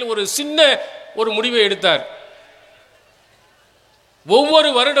கடைசியில் ஒரு சின்ன ஒரு முடிவை எடுத்தார். ஒவ்வொரு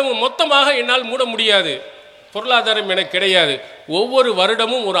வருடமும் மொத்தமாக என்னால் மூட முடியாது, பொருளாதாரம் எனக்கு கிடையாது, ஒவ்வொரு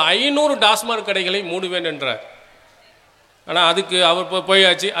வருடமும் ஒரு 500 டாஸ்மாக் கடைகளை மூடுவேன் என்றார். ஆனால் அதுக்கு அவர்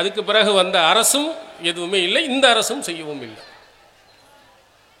போயாச்சு. அதுக்கு பிறகு வந்த அரசும் எதுவுமே இல்லை, இந்த அரசும் செய்யவும் இல்லை.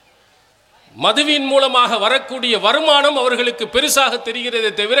 மதுவின் மூலமாக வரக்கூடிய வருமானம் அவர்களுக்கு பெருசாக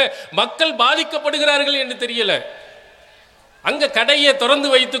தெரிகிறதே தவிர மக்கள் பாதிக்கப்படுகிறார்கள் என்று தெரியல. அங்க கடையை திறந்து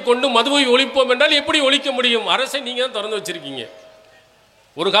வைத்துக் கொண்டு மதுவை ஒழிப்போம் என்றால் எப்படி ஒழிக்க முடியும்? அரசை நீங்க தான் திறந்து வச்சிருக்கீங்க.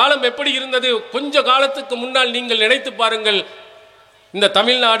 ஒரு காலம் எப்படி இருந்தது? கொஞ்ச காலத்துக்கு முன்னால் நீங்கள் நினைத்து பாருங்கள், இந்த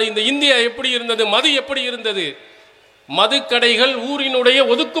தமிழ்நாடு, இந்த இந்தியா எப்படி இருந்தது, மது எப்படி இருந்தது? மதுக்கடைகள் ஊரினுடைய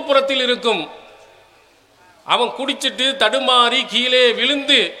ஒதுக்குப்புறத்தில் இருக்கும். அவன் குடிச்சிட்டு தடுமாறி கீழே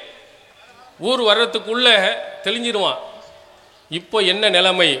விழுந்து ஊர் வர்றதுக்குள்ள தெளிஞ்சிருவான். இப்போ என்ன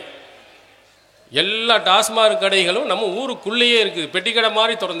நிலைமை? எல்லா டாஸ்மாக் கடைகளும் நம்ம ஊருக்குள்ளேயே இருக்குது, பெட்டிக்கடை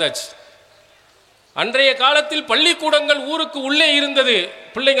மாதிரி திறந்தாச்சு. அன்றைய காலத்தில் பள்ளிக்கூடங்கள் ஊருக்கு உள்ளே இருந்தது,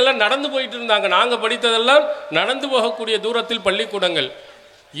 பிள்ளைங்கள்லாம் நடந்து போயிட்டு இருந்தாங்க. நாங்கள் படித்ததெல்லாம் நடந்து போகக்கூடிய தூரத்தில் பள்ளிக்கூடங்கள்.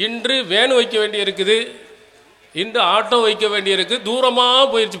 இன்று வேன் வைக்க வேண்டி இருக்குது, இன்று ஆட்டோ வைக்க வேண்டி இருக்குது, தூரமாக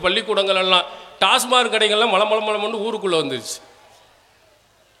போயிடுச்சு பள்ளிக்கூடங்கள் எல்லாம். டாஸ்மாக் கடைகள்லாம் மலமளமளமன்னு ஊருக்குள்ளே வந்துருச்சு.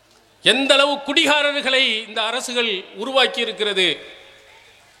 எந்த அளவு குடிகாரர்களை இந்த அரசுகள் உருவாக்கி இருக்கிறது.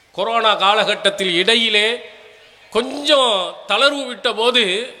 கொரோனா காலகட்டத்தில் இடையிலே கொஞ்சம் தளர்வு விட்ட போது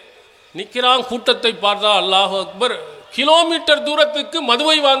நிற்கிறான், கூட்டத்தை பார்த்தா அல்லாஹ் அக்பர், கிலோமீட்டர் தூரத்துக்கு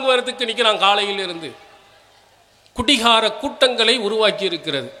மதுவை வாங்குவதற்கு நிற்கிறான். காலையில் இருந்து குடிகார கூட்டங்களை உருவாக்கி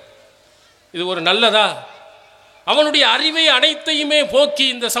இருக்கிறது. இது ஒரு நல்லதா? அவனுடைய அறிவை அனைத்தையுமே போக்கி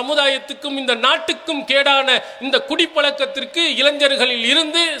இந்த சமுதாயத்துக்கும் இந்த நாட்டுக்கும் கேடான இந்த குடிப்பழக்கத்திற்கு இளைஞர்களில்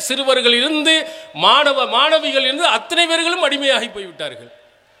இருந்து, சிறுவர்கள் இருந்து, மாணவிகள் இருந்து அத்தனை பேர்களும் அடிமையாகி போய்விட்டார்கள்.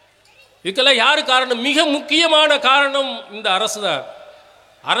 இதுக்கெல்லாம் யாரு காரணம்? மிக முக்கியமான காரணம் இந்த அரசு தான்.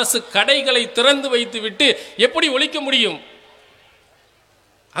 அரசு கடைகளை திறந்து வைத்து விட்டு எப்படி ஒழிக்க முடியும்?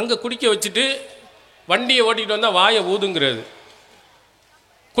 அங்கே குடிக்க வச்சுட்டு வண்டியை ஓட்டிகிட்டு வந்தால் வாயை ஊதுங்கிறது,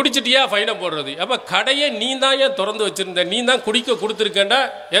 குடிச்சிட்டியா ஃபைனை போடுறது. அப்போ கடையை நீ தான் ஏன் திறந்து வச்சுருந்த, நீ தான் குடிக்க கொடுத்துருக்கேன்டா,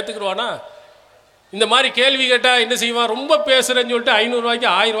 ஏற்றுக்குருவானா? இந்த மாதிரி கேள்வி கேட்டால் என்ன செய்வான்? ரொம்ப பேசுகிறேன்னு சொல்லிட்டு 500 ரூபாய்க்கு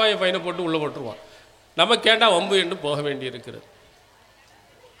 1000 ரூபாயை ஃபைனை போட்டு உள்ளே போட்டுருவான். நம்ம கேட்டால் வம்பு என்று போக வேண்டி இருக்கிறது.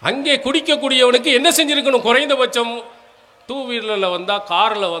 அங்கே குடிக்கக்கூடியவனுக்கு என்ன செஞ்சுருக்கணும்? குறைந்தபட்சம் 2 வீலரில் வந்தால்,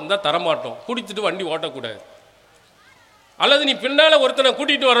 காரில் வந்தால் தரமாட்டோம், குடிச்சிட்டு வண்டி ஓட்டக்கூடாது. அல்லது நீ பின்னால் ஒருத்தனை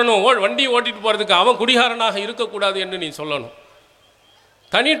கூட்டிகிட்டு வரணும், வண்டியை ஓட்டிகிட்டு போகிறதுக்கு, அவன் குடிகாரனாக இருக்கக்கூடாது என்று நீ சொல்லணும்.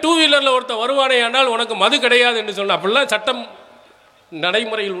 தனி 2 வீலரில் ஒருத்தன் வருவானே ஆனால் உனக்கு மது கிடையாது என்று சொல்லணும். அப்படிலாம் சட்டம்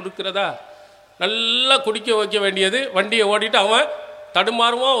நடைமுறையில் இருக்கிறதா? நல்லா குடிக்க வைக்க வேண்டியது. வண்டியை ஓட்டிட்டு அவன்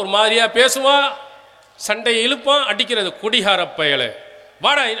தடுமாறுவான், ஒரு மாதிரியாக பேசுவான், சண்டையை இழுப்பான், அடிக்கிறது. குடிகார பயலை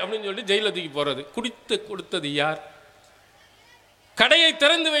வாடா அப்படின்னு சொல்லிட்டு ஜெயிலில் தூக்கி போகிறது. குடித்து கொடுத்தது யார்? கடையை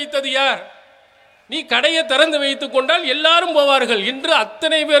திறந்து வைத்தது யார்? நீ கடையை திறந்து வைத்துக் கொண்டால் எல்லாரும் போவார்கள். இன்று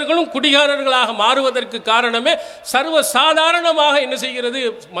அத்தனை பேர்களும் குடிகாரர்களாக மாறுவதற்கு காரணமே சர்வ சாதாரணமாக என்ன செய்கிறது?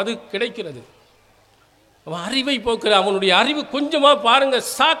 மது கிடைக்கிறது. அவன் அறிவை போக்குற, அவனுடைய அறிவு கொஞ்சமாக பாருங்க.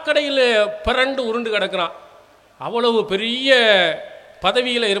 சாக்கடையில் பிறண்டு உருண்டு கிடக்கிறான், அவ்வளவு பெரிய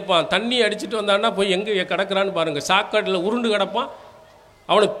பதவியில் இருப்பான். தண்ணி அடிச்சுட்டு வந்தான்னா போய் எங்கே கிடக்கிறான்னு பாருங்க. சாக்கடையில் உருண்டு கிடப்பான்.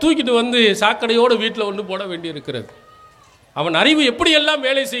 அவனை தூக்கிட்டு வந்து சாக்கடையோடு வீட்டில் ஒன்று போட வேண்டி இருக்கிறது. அவன் அறிவு எப்படியெல்லாம்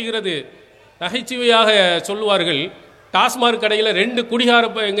வேலை செய்கிறது. நகைச்சுவையாக சொல்லுவார்கள், டாஸ்மாக் கடையில் 2 குடிகார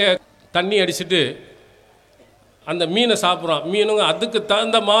எங்க தண்ணி அடிச்சுட்டு அந்த மீனை சாப்பிட்றான். மீனுங்க அதுக்கு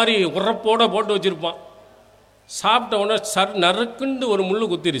தகுந்த மாதிரி உரப்போட போட்டு வச்சுருப்பான். சாப்பிட்ட உடனே நறுக்குண்டு ஒரு முள்ளு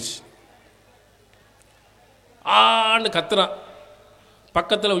குத்திருச்சு, ஆன்னு கத்துறான்.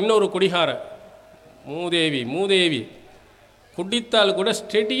 பக்கத்தில் இன்னொரு குடிகார, மூதேவி குடித்தால் கூட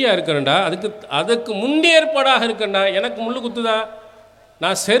ஸ்டெடியாக இருக்கிறேன்டா, அதுக்கு முன்னேற்பாடாக இருக்கேன்டா, எனக்கு முள்ளு குத்துதா?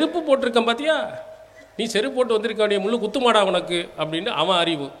 நான் செருப்பு போட்டிருக்கேன் பார்த்தியா, நீ செருப்பு போட்டு வந்திருக்க வேண்டிய முள்ளு குத்துமாடா உனக்கு அப்படின்னு அவன்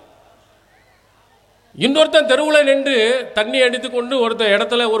அறிவு. இன்னொருத்தன் தெருவில் நின்று தண்ணி அடித்துக்கொண்டு ஒருத்த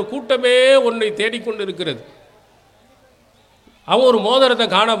இடத்துல ஒரு கூட்டமே ஒன்றை தேடிக்கொண்டு இருக்கிறது. அவன் ஒரு மோதிரத்தை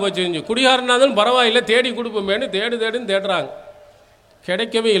காண போச்சு. குடிகாரனாலும் பரவாயில்லை, தேடி கொடுப்போமேனு தேடுன்னு தேடுறாங்க.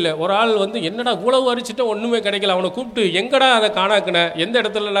 கிடைக்கவே இல்லை. ஒரு ஆள் வந்து என்னடா உழவு அரிச்சிட்ட ஒன்றுமே கிடைக்கல. அவனை கூப்பிட்டு எங்கடா அதை காணாக்குன, எந்த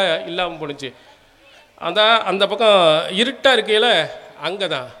இடத்துலலாம் இல்லாமல் போணுச்சு? அந்த பக்கம் இருட்டாக இருக்கையில் அங்கே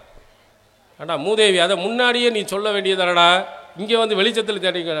தான். அடா மூதேவி, அதை முன்னாடியே நீ சொல்ல வேண்டியதானடா, இங்கே வந்து வெளிச்சத்தில்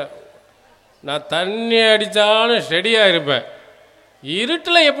தேடிக்க. நான் தண்ணி அடித்தாலும் ஸ்டெடியாக இருப்பேன்,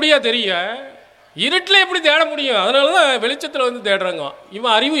 இருட்டில் எப்படியா தெரியும்? இருட்டில் எப்படி தேட முடியும்? அதனால தான் வெளிச்சத்தில் வந்து தேடுறாங்க.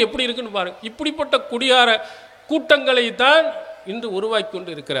 இவன் அறிவு எப்படி இருக்குன்னு பாருங்க. இப்படிப்பட்ட குடிகார கூட்டங்களை தான் இன்று உருவாக்கி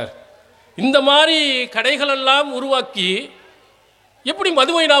கொண்டு இருக்கிறார். இந்த மாதிரி கடைகளெல்லாம் உருவாக்கி எப்படி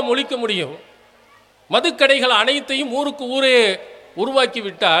மதுவை நாம் ஒழிக்க முடியும்? மதுக்கடைகள் அனைத்தையும் ஊருக்கு ஊரே உருவாக்கி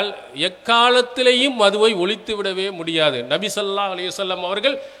விட்டால் எக்காலத்திலேயும் மதுவை ஒழித்து விடவே முடியாது. நபி ஸல்லல்லாஹு அலைஹி வஸல்லம்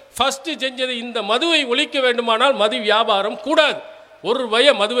அவர்கள் ஃபர்ஸ்ட் செஞ்சது, இந்த மதுவை ஒழிக்க வேண்டுமானால் மது வியாபாரம் கூடாது,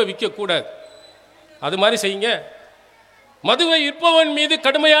 ₹1 மதுவை விற்கக்கூடாது. அது மாதிரி செய்யுங்க. மதுவை விற்பவன் மீது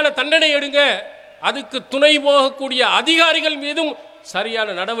கடுமையான தண்டனை எடுங்க. அதுக்கு துணை போகக்கூடிய அதிகாரிகள் மீதும்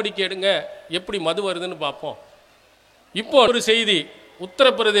சரியான நடவடிக்கை எடுங்க. எப்படி மது வருதுன்னு பார்ப்போம். இப்போ ஒரு செய்தி,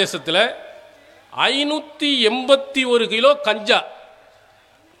 உத்தரப்பிரதேசத்தில் 581 கிலோ கஞ்சா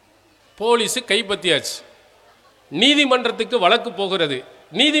போலீஸு கைப்பற்றியாச்சு. நீதிமன்றத்துக்கு வழக்கு போகிறது.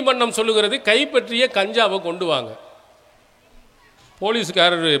 நீதிமன்றம் சொல்லுகிறது கைப்பற்றிய கஞ்சாவை கொண்டு வாங்க.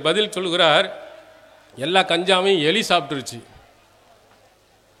 போலீஸ்காரர் பதில் சொல்கிறார், எல்லா கஞ்சாவையும் எலி சாப்பிட்டுருச்சு.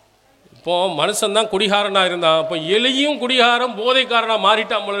 இப்போ மனுஷன்தான் குடிகாரனாக இருந்தான், இப்போ எலியும் குடிகாரம் போதைக்காரனாக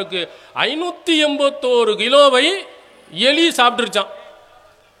மாறிட்டான். நம்மளுக்கு 581 கிலோவை எலி சாப்பிட்டுருச்சான்.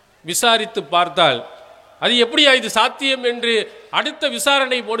 விசாரித்து பார்த்தால் அது எப்படியா இது சாத்தியம் என்று அடுத்த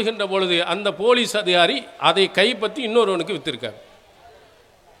விசாரணை போடுகின்ற பொழுது அந்த போலீஸ் அதிகாரி அதை கைப்பற்றி இன்னொருவனுக்கு வித்திருக்கார்.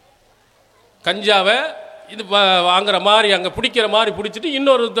 கஞ்சாவை இது வாங்குற மாதிரி அங்கே பிடிக்கிற மாதிரி பிடிச்சிட்டு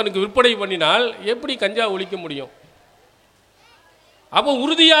இன்னொருத்தனுக்கு விற்பனை பண்ணினால் எப்படி கஞ்சா ஒழிக்க முடியும்? அப்போ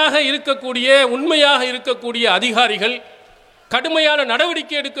உறுதியாக இருக்கக்கூடிய உண்மையாக இருக்கக்கூடிய அதிகாரிகள், கடுமையான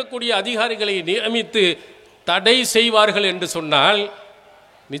நடவடிக்கை எடுக்கக்கூடிய அதிகாரிகளை நியமித்து தடை செய்வார்கள் என்று சொன்னால்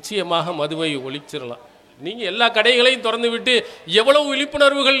நிச்சயமாக மதுவை ஒழிச்சிடலாம். நீங்கள் எல்லா கடைகளையும் திறந்து விட்டு எவ்வளவு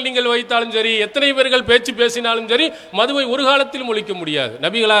விழிப்புணர்வுகள் நீங்கள் வைத்தாலும் சரி, எத்தனை பேர்கள் பேச்சு பேசினாலும் சரி, மதுவை ஒரு காலத்திலும் ஒழிக்க முடியாது.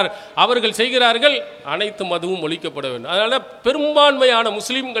 நபிகளார் அவர்கள் செய்கிறார்கள், அனைத்து மதுவும் ஒழிக்கப்பட வேண்டும். அதனால் பெரும்பான்மையான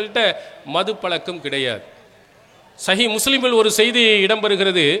முஸ்லீம்கள்கிட்ட மது பழக்கம் கிடையாது. சஹி முஸ்லிமில் ஒரு செய்தி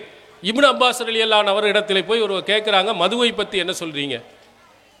இடம்பெறுகிறது. இப்னு அப்பாஸ் ரலியல்லாஹு அவர் இடத்துல போய் ஒரு கேட்குறாங்க, மதுவை பற்றி என்ன சொல்கிறீங்க?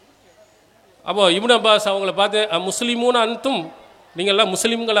 அப்போ இப்னு அப்பாஸ் அவங்கள பார்த்து, முஸ்லிமூன அன்தும், நீங்கள்லாம்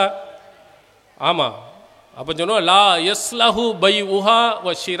முஸ்லீம்களா? ஆமாம். அப்போ சொன்னோம், லா யஸ்லஹு பைஉஹா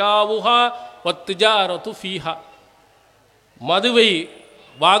வ ஷிராவுஹா வ திஜாரத்து ஃபீஹா. மதுவை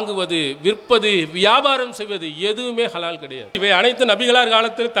வாங்குவது, விற்பது, வியாபாரம் செய்வது எதுவுமே ஹலால் கிடையாது. இவை அனைத்து நபிகளார்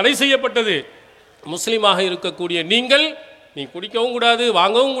காலத்தில் தடை செய்யப்பட்டது. முஸ்லீமாக இருக்கக்கூடிய நீங்கள், நீ குடிக்கவும் கூடாது,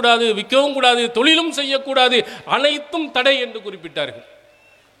 வாங்கவும் கூடாது, விற்கவும் கூடாது, தொழிலும் செய்யக்கூடாது, அனைத்தும் தடை என்று குறிப்பிட்டார்கள்.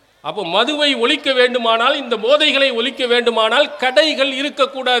 அப்போ மதுவை ஒழிக்க வேண்டுமானால், இந்த போதைகளை ஒழிக்க வேண்டுமானால் கடைகள்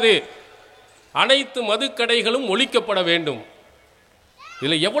இருக்கக்கூடாது. அனைத்து மது கடைகளும் ஒழிக்கப்பட வேண்டும்.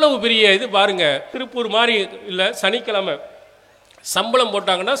 இதில் எவ்வளவு பெரிய இது பாருங்க. திருப்பூர் மாதிரி இல்லை, சனிக்கிழமை சம்பளம்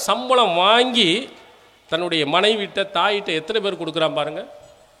போட்டாங்கன்னா சம்பளம் வாங்கி தன்னுடைய மனைவிட்ட தாயிட்ட எத்தனை பேர் கொடுக்குறான் பாருங்க.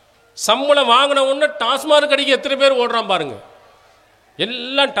 சம்பளம் வாங்கின உடனே டாஸ்மாக் கடைக்கு எத்தனை பேர் ஓடுறான் பாருங்க.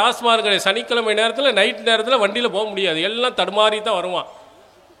 எல்லாம் டாஸ்மாக் கடை. சனிக்கிழமை நேரத்தில் நைட் நேரத்தில் வண்டியில் போக முடியாது, எல்லாம் தடுமாறி தான் வருவான்.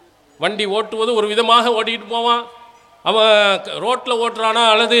 வண்டி ஓட்டுவது ஒரு விதமாக ஓட்டிகிட்டு போவான். அவன் ரோட்டில் ஓட்டுறானா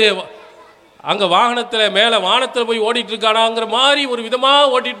அல்லது அங்கே வாகனத்தில் மேலே வானத்தில் போய் ஓடிட்டு இருக்கானாங்கிற மாதிரி ஒரு விதமாக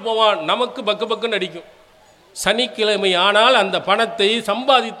ஓட்டிகிட்டு போவான். நமக்கு பக்கு பக்குன்னு அடிக்கும். சனிக்கிழமை ஆனால் அந்த பணத்தை,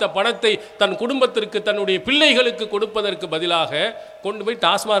 சம்பாதித்த பணத்தை தன் குடும்பத்திற்கு, தன்னுடைய பிள்ளைகளுக்கு கொடுப்பதற்கு பதிலாக கொண்டு போய்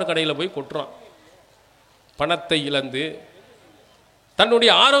டாஸ்மாக் கடையில் போய் கொட்டுறான். பணத்தை இழந்து,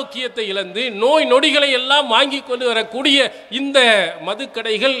 தன்னுடைய ஆரோக்கியத்தை இழந்து, நோய் நொடிகளை எல்லாம் வாங்கி கொண்டு வரக்கூடிய இந்த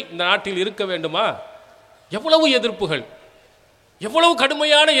மதுக்கடைகள் இந்த நாட்டில் இருக்க வேண்டுமா? எவ்வளவு எதிர்ப்புகள், எவ்வளவு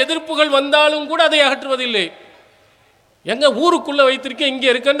கடுமையான எதிர்ப்புகள் வந்தாலும் கூட அதை அகற்றுவதில்லை. எங்க ஊருக்குள்ள வைத்திருக்க, இங்கே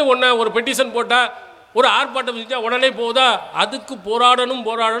இருக்கன்னு ஒரு பெட்டிஷன் போட்டா, ஒரு ஆர்ப்பாட்டம் செஞ்சா உடனே போதா? அதுக்கு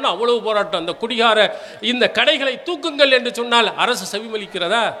போராடணும் அவ்வளவு போராட்டம். அந்த குடிகார இந்த கடைகளை தூக்குங்கள் என்று சொன்னால் அரசு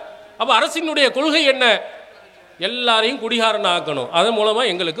செவிமளிக்கிறதா? அப்போ அரசினுடைய கொள்கை என்ன? எல்லாரையும் குடிகாரன் ஆக்கணும், அதன்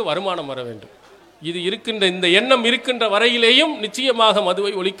மூலமாக எங்களுக்கு வருமானம் வர வேண்டும். இது இருக்கின்ற, இந்த எண்ணம் இருக்கின்ற வரையிலேயும் நிச்சயமாக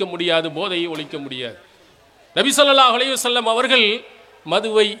மதுவை ஒழிக்க முடியாது, போதையை ஒழிக்க முடியாது. நபி ஸல்லல்லாஹு அலைஹி வஸல்லம் அவர்கள்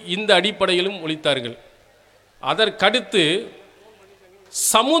மதுவை இந்த அடிப்படையிலும் ஒழித்தார்கள். அதற்கடுத்து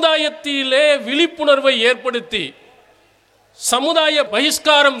சமுதாயத்திலே விழிப்புணர்வை ஏற்படுத்தி, சமுதாய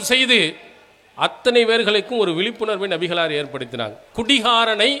பகிஷ்காரம் செய்து அத்தனை பேர்களுக்கும் ஒரு விழிப்புணர்வை நபிகளார் ஏற்படுத்தினாங்க.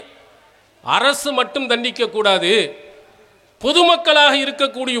 குடிகாரனை அரசு மட்டும் தண்டிக்க கூடாது, பொதுமக்களாக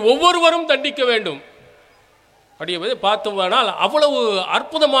இருக்கக்கூடிய ஒவ்வொருவரும் தண்டிக்க வேண்டும். அப்படியே பார்த்தோம்னால் அவ்வளவு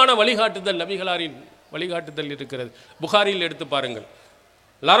அற்புதமான வழிகாட்டுதல் நபிகளாரின் வழிகாட்டுதல் இருக்கிறது. புகாரியில் எடுத்து பாருங்கள்.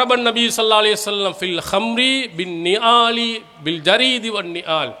 லரபன் நபி ஸல்லல்லாஹு அலைஹி வஸல்லம் ஃபில் ஹம்ரி பின் நிஆலி பில் ஜரீதி வன்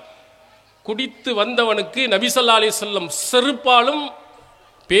நிஆல். குடித்து வந்தவனுக்கு நபி ஸல்லல்லாஹு அலைஹி வஸல்லம் செருப்பாலும்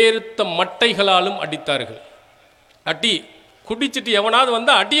பேருத்த மட்டைகளாலும் அடித்தார்கள். அடி குடிச்சிட்டு எவனாவது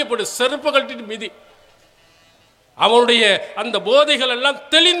வந்தா அடியை போட்டு செருப்பை கட்டிட்டு மிதி. அவனுடைய அந்த போதைகள் எல்லாம்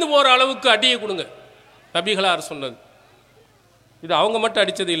தெளிந்து போற அளவுக்கு அடியை கொடுங்க, நபிகளார் சொன்னது. இது அவங்க மட்டும்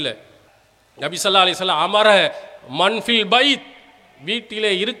அடித்தது இல்லை. நபி ஸல்லல்லாஹு அலைஹி வஸல்லம் அமர மன்ஃபில் பைத்,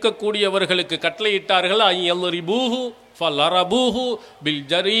 வீட்டிலே இருக்கக்கூடியவர்களுக்கு கட்டளையிட்டார்கள், ஐயல்ரிபூஹு ஃபலரபூஹு பில்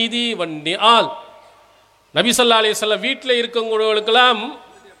ஜரீதி வன் நிஆல். நபி ஸல்லல்லாஹு அலைஹி வஸல்லம் வீட்டில் இருக்கக்கூடியவர்களுக்கெல்லாம்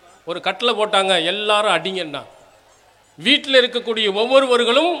ஒரு கட்டளை போட்டாங்க, எல்லாரும் அடிங்கன்னா. வீட்டில் இருக்கக்கூடிய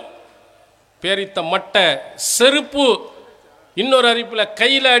ஒவ்வொருவர்களும் பேரித்த மட்டை, செருப்பு, இன்னொரு அறிவிப்பில்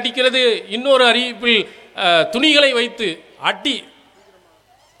கையில் அடிக்கிறது, இன்னொரு அறிவிப்பில் துணிகளை வைத்து அடி.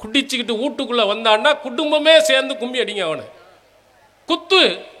 குடிச்சுக்கிட்டு வீட்டுக்குள்ளே வந்தான்னா குடும்பமே சேர்ந்து கும்பி அடிங்க, அவனை குத்து,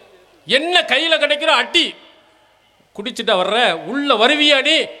 என்ன கையில் கிடைக்கிற அடி. குடிச்சுட்டு வர்ற உள்ள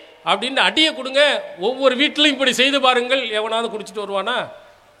வருவியாடி அப்படின்னு அடியை கொடுங்க. ஒவ்வொரு வீட்டிலையும் இப்படி செய்து பாருங்கள். எவனாவது குடிச்சிட்டு வருவானா?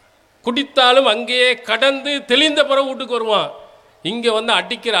 குடித்தாலும் அங்கேயே கடந்து தெளிந்த பிறகு வீட்டுக்கு வருவான். இங்கே வந்து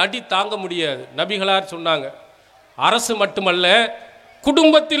அடிக்கிற அடி தாங்க முடியாது. நபிகளார் சொன்னாங்க, அரசு மட்டுமல்ல,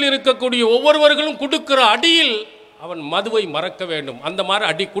 குடும்பத்தில் இருக்கக்கூடிய ஒவ்வொருவர்களும் கொடுக்கிற அடியில் அவன் மதுவை மறக்க வேண்டும். அந்த மாதிரி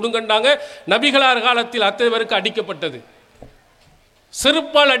அடி கொடுங்கண்டாங்க. நபிகளார் காலத்தில் அத்தனை பேருக்கு அடிக்கப்பட்டது,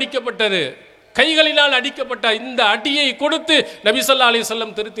 செருப்பால் அடிக்கப்பட்டது, கைகளினால் அடிக்கப்பட்ட இந்த அடியை கொடுத்து நபி ஸல்லல்லாஹு அலைஹி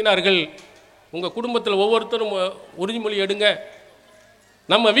வஸல்லம் திருத்தினார்கள். உங்கள் குடும்பத்தில் ஒவ்வொருத்தரும் உறுதிமொழி எடுங்க,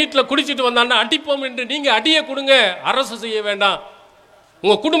 நம்ம வீட்டில் குடிச்சிட்டு வந்தான்னா அடிப்போம் என்று நீங்கள் அடியை கொடுங்க, அரசு செய்ய வேண்டாம்.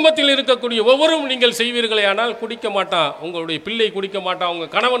 உங்கள் குடும்பத்தில் இருக்கக்கூடிய ஒவ்வொரும் நீங்கள் செய்வீர்களே ஆனால் குடிக்க மாட்டான், உங்களுடைய பிள்ளை குடிக்க மாட்டான்,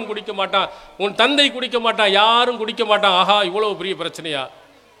 உங்கள் கணவன் குடிக்க மாட்டான், உன் தந்தை குடிக்க மாட்டான், யாரும் குடிக்க மாட்டான். ஆஹா, இவ்வளவு பெரிய பிரச்சனையா?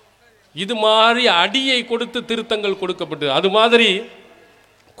 இது மாதிரி அடியை கொடுத்து திருத்தங்கள் கொடுக்கப்பட்டது. அது மாதிரி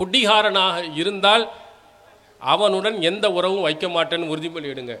குடிகாரனாக இருந்தால் அவனுடன் எந்த உறவும் வைக்க மாட்டேன்னு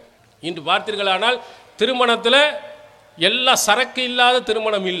உறுதிமொழி எடுங்க. இன்று பார்த்தீர்களானால் திருமணத்தில் எல்லா சரக்கு இல்லாத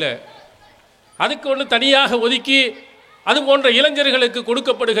திருமணம் இல்லை, அதுக்கு ஒன்று தனியாக ஒதுக்கி அது போன்ற இளைஞர்களுக்கு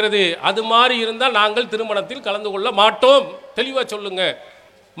கொடுக்கப்படுகிறது. அது மாதிரி இருந்தால் நாங்கள் திருமணத்தில் கலந்து கொள்ள மாட்டோம். தெளிவாக சொல்லுங்க,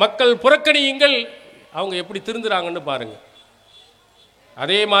 மக்கள் புறக்கணியுங்கள். அவங்க எப்படி திருந்துறாங்கன்னு பாருங்க.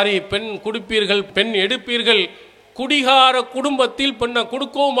 அதே மாதிரி பெண் குடிப்பீர்கள், பெண் எடுப்பீர்கள். குடிகார குடும்பத்தில் பெண்ணை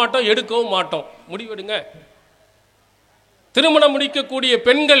கொடுக்கவும் மாட்டோம், எடுக்கவும் மாட்டோம். முடிவெடுங்க. திருமணம் முடிக்கக்கூடிய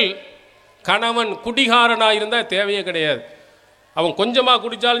பெண்கள் கணவன் குடிகாரனாக இருந்தால் தேவையே கிடையாது. அவன் கொஞ்சமாக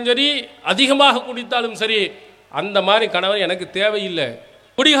குடித்தாலும் சரி, அதிகமாக குடித்தாலும் சரி, அந்த மாதிரி கணவன் எனக்கு தேவையில்லை.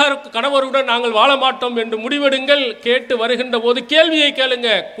 குடிகார கணவருடன் நாங்கள் வாழ மாட்டோம் என்று முடிவெடுங்கள். கேட்டு வருகின்ற போது கேள்வியை கேளுங்க.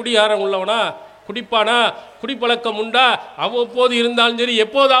 குடிகாரன் உள்ளவனா, குடிப்பானா, குடிப்பழக்கம் உண்டா, அவ்வப்போது இருந்தாலும் சரி,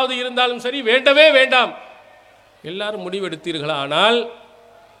 எப்போதாவது இருந்தாலும் சரி, வேண்டவே வேண்டாம். எல்லாரும் முடிவெடுத்தீர்களா ஆனால்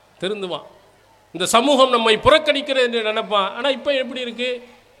திருந்துவான். இந்த சமூகம் நம்மை புறக்கணிக்கிறது என்று நினைப்பான். ஆனால் இப்போ எப்படி இருக்கு?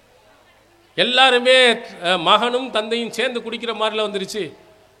 எல்லாருமே மகனும் தந்தையும் சேர்ந்து குடிக்கிற மாதிரில வந்துருச்சு.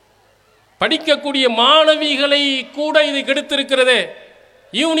 படிக்கக்கூடிய மாணவிகளை கூட இது கெடுத்திருக்கிறதே.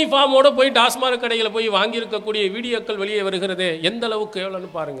 யூனிஃபார்மோடு போய் டாஸ்மாக் கடையில் போய் வாங்கியிருக்கக்கூடிய வீடியோக்கள் வெளியே வருகிறதே, எந்த அளவுக்கு எவ்வளோன்னு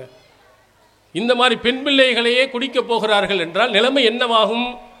பாருங்க. இந்த மாதிரி பெண் பிள்ளைகளையே குடிக்க போகிறார்கள் என்றால் நிலைமை என்னவாகும்?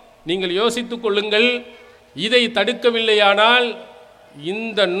 நீங்கள் யோசித்துக் கொள்ளுங்கள். இதை தடுக்கவில்லையானால்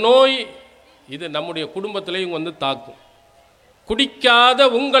இந்த நோய் இது நம்முடைய குடும்பத்திலையும் வந்து தாக்கும். குடிக்காத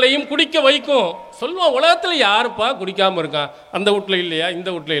உங்களையும் குடிக்க வைக்கும். சொல்லுவோம், உலகத்தில் யாருப்பா குடிக்காமல் இருக்கான்? அந்த வீட்டில் இல்லையா, இந்த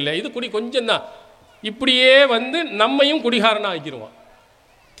வீட்டில் இல்லையா, இது குடி கொஞ்சம் தான். இப்படியே வந்து நம்மையும் குடிகாரனாக ஆக்கிடுவான்.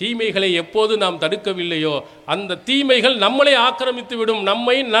 தீமைகளை எப்போது நாம் தடுக்கவில்லையோ அந்த தீமைகள் நம்மளை ஆக்கிரமித்து விடும்,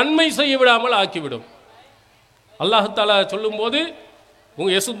 நம்மை நன்மை செய்ய விடாமல் ஆக்கிவிடும். அல்லாஹ் தஆலா சொல்லும்போது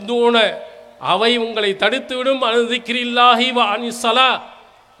யசுத்தூன, அவை உங்களை தடுத்துவிடும், அன்திக்ரில்லாஹி வ அனிஸ்ஸலா,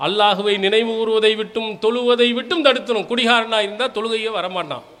 அல்லாஹுவை நினைவு கூறுவதை விட்டும் தொழுவதை விட்டும் தடுத்துடும். குடிகாரனாக இருந்தால் தொழுகையே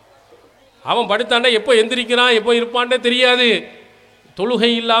வரமாட்டான். அவன் படுத்தாண்டா எப்போ எந்திரிக்கிறான், எப்போ இருப்பான்டே தெரியாது.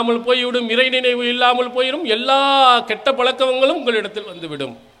 தொழுகை இல்லாமல் போய்விடும், இறை நினைவு இல்லாமல் போயிடும், எல்லா கெட்ட பழக்கங்களும் உங்களிடத்தில்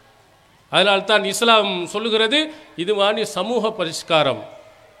வந்துவிடும். அதனால்தான் இஸ்லாம் சொல்லுகிறது, இது மாதிரி சமூக பரிஷ்காரம்.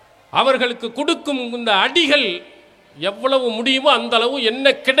 அவர்களுக்கு கொடுக்கும் இந்த அடிகள் எவ்வளவு முடியுமோ அந்த அளவு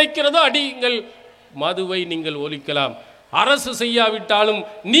என்ன கிடைக்கிறதோ அடிங்கள். மதுவை நீங்கள் ஒழிக்கலாம். அரசு செய்யாவிட்டாலும்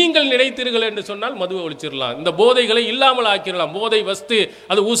நீங்கள் நினைத்தீர்கள் என்று சொன்னால் மதுவை ஒழிச்சிடலாம். இந்த போதைகளை இல்லாமல் ஆக்கிடலாம். போதை வஸ்து,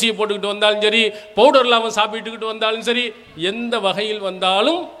 அது ஊசியை போட்டுக்கிட்டு வந்தாலும் சரி, பவுடர் இல்லாமல் சாப்பிட்டுக்கிட்டு வந்தாலும் சரி, எந்த வகையில்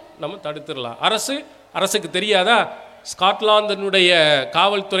வந்தாலும் நம்ம தடுத்துடலாம். அரசுக்கு தெரியாதா? ஸ்காட்லாந்தினுடைய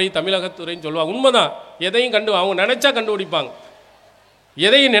காவல்துறை, தமிழகத்துறைன்னு சொல்லுவாங்க. உண்மைதான். எதையும் அவங்க நினைச்சா கண்டுபிடிப்பாங்க.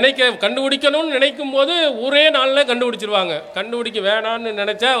 எதையும் கண்டுபிடிக்கணும்னு நினைக்கும் போது ஒரே நாளில் கண்டுபிடிச்சிருவாங்க. கண்டுபிடிக்க வேணான்னு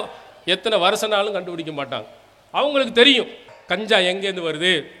நினைச்சா எத்தனை வருஷ நாளும் கண்டுபிடிக்க மாட்டாங்க. அவங்களுக்கு தெரியும் கஞ்சா எங்கேருந்து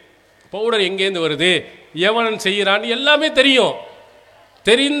வருது, பவுடர் எங்கேருந்து வருது, எவனன் செய்கிறான்னு எல்லாமே தெரியும்.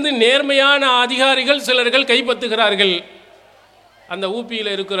 தெரிந்து நேர்மையான அதிகாரிகள் சிலர்கள் கைப்பற்றுகிறார்கள். அந்த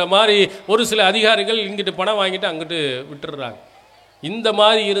ஊபியில் இருக்கிற மாதிரி ஒரு சில அதிகாரிகள் இங்கிட்டு பணம் வாங்கிட்டு அங்கிட்டு விட்டுடுறாங்க. இந்த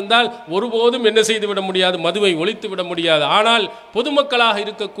மாதிரி இருந்தால் ஒருபோதும் என்ன செய்து விட முடியாது, மதுவை ஒழித்து விட முடியாது. ஆனால் பொதுமக்களாக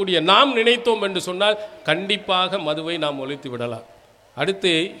இருக்கக்கூடிய நாம் நினைத்தோம் என்று சொன்னால் கண்டிப்பாக மதுவை நாம் ஒழித்து விடலாம்.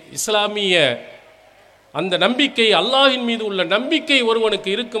 அடுத்து இஸ்லாமிய அந்த நம்பிக்கை, அல்லாஹ்வின் மீது உள்ள நம்பிக்கை ஒருவனுக்கு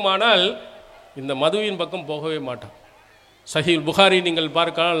இருக்குமானால் இந்த மதுவின் பக்கம் போகவே மாட்டான். சஹீஹ் புகாரி நீங்கள்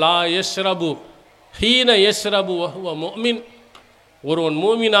பார்க்கலாம், லா யஷ்ரபு ஹீன யஷ்ரபு வஹுவ முஃமின், ஒருவன்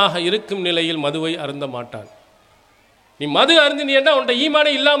மூமினாக இருக்கும் நிலையில் மதுவை அருந்த மாட்டான். நீ மது அருந்தினா உன்ட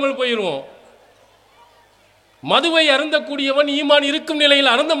ஈமானே இல்லாமல் போயிடுவோம். மதுவை அருந்தக்கூடியவன் ஈமான் இருக்கும்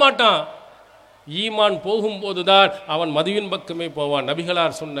நிலையில் அருந்த மாட்டான். ஈமான் போகும்போதுதான் அவன் மதுவின் பக்கமே போவான்.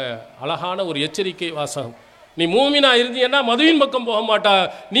 நபிகளார் சொன்ன அழகான ஒரு எச்சரிக்கை வாசகம். நீ மூமினா இருந்தீன்னா மதுவின் பக்கம் போக மாட்டா,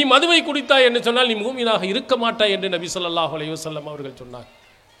 நீ மதுவை குடித்தாய் என்று சொன்னால் நீ மூமினாக இருக்க மாட்டாய் என்று நபி ஸல்லல்லாஹு அலைஹி வஸல்லம் அவர்கள் சொன்னார்.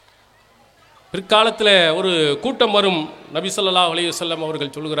 பிற்காலத்தில் ஒரு கூட்டம் வரும். நபி ஸல்லல்லாஹு அலைஹி வஸல்லம்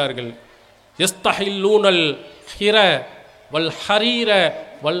அவர்கள் சொல்கிறார்கள், யஸ்தஹில்லூனல் ஹிர வல் ஹரீர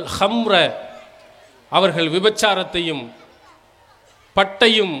வல் ஹம்ர, அவர்கள் விபச்சாரத்தையும்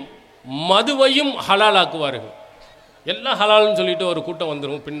பட்டையும் மதுவையும் ஹலாலாக்குவார்கள். எல்லாம் ஹலால்னு சொல்லிட்டு ஒரு கூட்டம்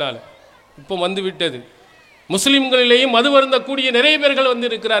வந்துடும் பின்னால். இப்போ வந்து விட்டது. முஸ்லிம்களிலேயும் மது வருந்தக்கூடிய நிறைய பேர்கள் வந்து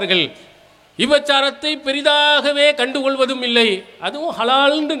இருக்கிறார்கள். விபச்சாரத்தை பெரிதாகவே கண்டுகொள்வதும் இல்லை, அதுவும்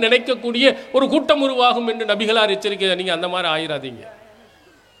ஹலால்னு நினைக்கக்கூடிய ஒரு கூட்டம் உருவாகும் என்று நபிகளார் எச்சரிக்கை. நீங்கள் அந்த மாதிரி ஆயிராதீங்க.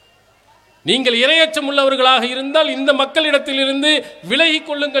 நீங்கள் இரையச்சம் உள்ளவர்களாக இருந்தால் இந்த மக்களிடத்திலிருந்து விலகிக்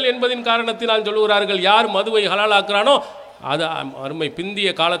கொள்ளுங்கள் என்பதின் காரணத்தினால் சொல்லுகிறார்கள். யார் மதுவை ஹலாலாக்குறானோ அது அருமை பிந்திய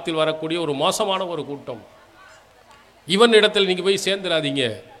காலத்தில் வரக்கூடிய ஒரு மோசமான ஒரு கூட்டம். இவன் இடத்தில் நீங்கள் போய் சேர்ந்துடாதீங்க.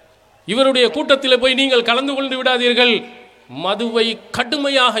 இவருடைய கூட்டத்தில் போய் நீங்கள் கலந்து கொண்டு விடாதீர்கள். மதுவை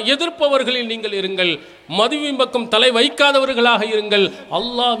கடுமையாக எதிர்ப்பவர்களில் நீங்கள் இருங்கள். மதுவின் பக்கம் தலை வைக்காதவர்களாக இருங்கள்.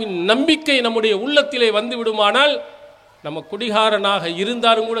 அல்லாஹ்வின் நம்பிக்கை நம்முடைய உள்ளத்திலே வந்து விடுமானால் நம்ம குடிகாரனாக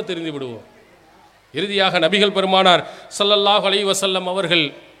இருந்தாலும் கூட தெரிந்து விடுவோம். இறுதியாக நபிகள் பெருமானார் ஸல்லல்லாஹு அலைஹி வஸல்லம் அவர்கள்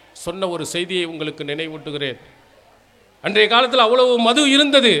சொன்ன ஒரு செய்தியை உங்களுக்கு நினைவூட்டுகிறேன். அன்றைய காலத்தில் அவ்வளவு மது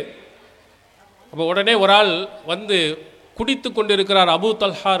இருந்தது. அப்போ உடனே ஒரு ஆள் வந்து குடித்து கொண்டிருக்கிறார். அபூ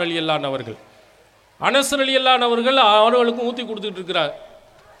தல்ஹா ரலியல்லாஹு அவர்கள், அனஸ் ரலியல்லாஹு அவர்கள் அவர்களுக்கும் ஊற்றி கொடுத்துட்டு இருக்கிறார்.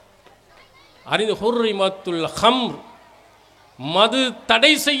 அறிந்து ஹுர்ரிமத்துல் ஹம்ர், மது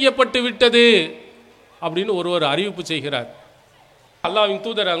தடை செய்யப்பட்டு விட்டது அப்படின்னு ஒருவர் அறிவிப்பு செய்கிறார். அல்லாஹ்வின்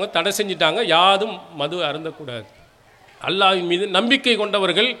தூதர் அவங்க தடை செஞ்சிட்டாங்க, யாதும் மது அருந்தக்கூடாது. அல்லாஹ்வின் மீது நம்பிக்கை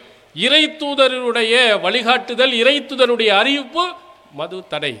கொண்டவர்கள், இறை தூதருடைய வழிகாட்டுதல், இறை தூதருடைய அறிவிப்பு, மது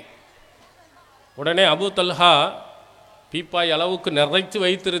தடை. உடனே அபூ தல்ஹா பீப்பாய் அளவுக்கு நிறைத்து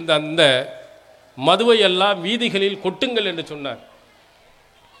வைத்திருந்த அந்த மதுவை எல்லாம் வீதிகளில் கொட்டுங்கள் என்று சொன்னார்.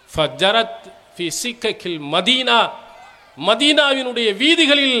 ஃபஜரத் ஃபி சிக்ககில் மதீனா, மதீனாவினுடைய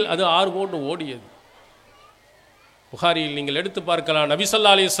வீதிகளில் அது ஆறு போன்று ஓடியது. புகாரியில் நீங்கள் எடுத்து பார்க்கலாம். நபி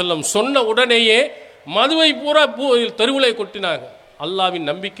ஸல்லல்லாஹு அலைஹி வஸல்லம் சொன்ன உடனேயே மதுவை பூரா தெருவிலே கொட்டினாங்க. அல்லாஹ்வின்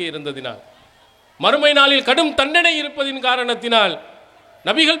நம்பிக்கை இருந்ததினால், மறுமை நாளில் கடும் தண்டனை இருப்பதின் காரணத்தினால்,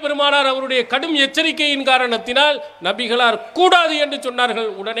 நபிகள் பெருமானார் அவருடைய கடும் எச்சரிக்கையின் காரணத்தினால் நபிகளார் கூடாது என்று சொன்னார்கள்,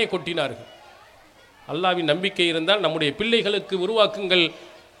 உடனே கொட்டினார்கள். அல்லாஹ்வின் நம்பிக்கை இருந்தால் நம்முடைய பிள்ளைகளுக்கு உருவாக்குங்கள்,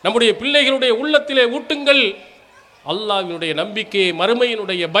 நம்முடைய பிள்ளைகளுடைய உள்ளத்திலே ஊட்டுங்கள். அல்லாஹ்வினுடைய நம்பிக்கையை,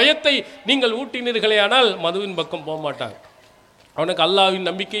 மறுமையினுடைய பயத்தை நீங்கள் ஊட்டினீர்களே ஆனால் மதுவின் பக்கம் போக மாட்டார். அவனுக்கு அல்லாஹ்வின்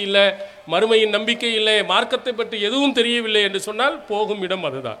நம்பிக்கை இல்லை, மறுமையின் நம்பிக்கை இல்லை, மார்க்கத்தை பற்றி எதுவும் தெரியவில்லை என்று சொன்னால் போகும் இடம்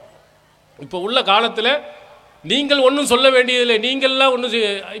அதுதான். இப்போ உள்ள காலத்தில் நீங்கள் ஒன்றும் சொல்ல வேண்டியதில்லை, நீங்கள்லாம் ஒன்றும்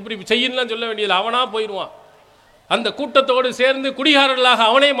இப்படி செய்யலாம் சொல்ல வேண்டியதில்லை. அவனாக போயிடுவான். அந்த கூட்டத்தோடு சேர்ந்து குடிகாரர்களாக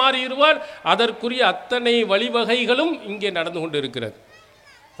அவனே மாறிடுவான். அதற்குரிய அத்தனை வழிவகைகளும் இங்கே நடந்து கொண்டு இருக்கிறது.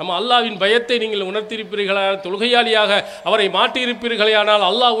 நம்ம அல்லாஹ்வின் பயத்தை நீங்கள் உணர்த்தியிருப்பீர்களானால், தொழுகையாளியாக அவரை மாற்றியிருப்பீர்களேயானால்,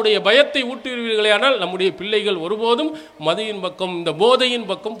 அல்லாஹ்வுடைய பயத்தை ஊட்டுவீர்களேயானால் நம்முடைய பிள்ளைகள் ஒருபோதும் மதுவின் பக்கம், இந்த போதையின்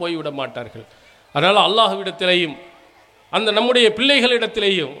பக்கம் போய்விட மாட்டார்கள். அதனால் அல்லாஹ்விடத்திலேயும் அந்த நம்முடைய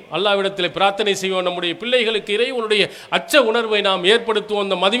பிள்ளைகளிடத்திலேயும் அல்லாஹ்விடத்திலே பிரார்த்தனை செய்வோம். நம்முடைய பிள்ளைகளுக்கு இறைவனுடைய அச்ச உணர்வை நாம் ஏற்படுத்துவோம்.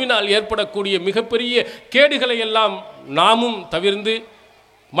 அந்த மதுவினால் ஏற்படக்கூடிய மிகப்பெரிய கேடுகளை எல்லாம் நாமும் தவிர்ந்து,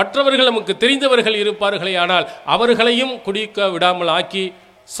 மற்றவர்கள் நமக்கு தெரிந்தவர்கள் இருப்பார்களே ஆனால் அவர்களையும் குடிக்க விடாமல் ஆக்கி,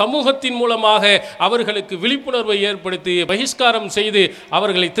 சமூகத்தின் மூலமாக அவர்களுக்கு விழிப்புணர்வை ஏற்படுத்தி, பகிஷ்காரம் செய்து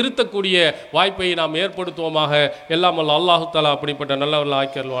அவர்களை திருத்தக்கூடிய வாய்ப்பை நாம் ஏற்படுத்துவோமாக. எல்லாம் அல்லாஹு தஆலா அப்படிப்பட்ட நல்லவர்கள்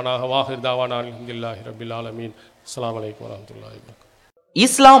ஆக்கியல்வானாக. வாஹிர் தாவானா அல்ஹம்துலில்லாஹி ரப்பில் ஆலமீன். அஸ்ஸலாமு அலைக்கும் வரஹ்மத்துல்லாஹி வபரகாத்துஹு.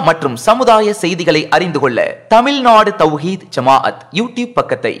 இஸ்லாம் மற்றும் சமுதாய செய்திகளை அறிந்து கொள்ள தமிழ்நாடு தௌஹீத் ஜமாஅத் யூடியூப்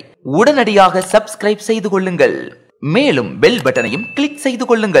பக்கத்தை உடனடியாக சப்ஸ்கிரைப் செய்து கொள்ளுங்கள். மேலும் பெல் பட்டனையும் கிளிக் செய்து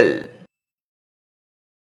கொள்ளுங்கள்.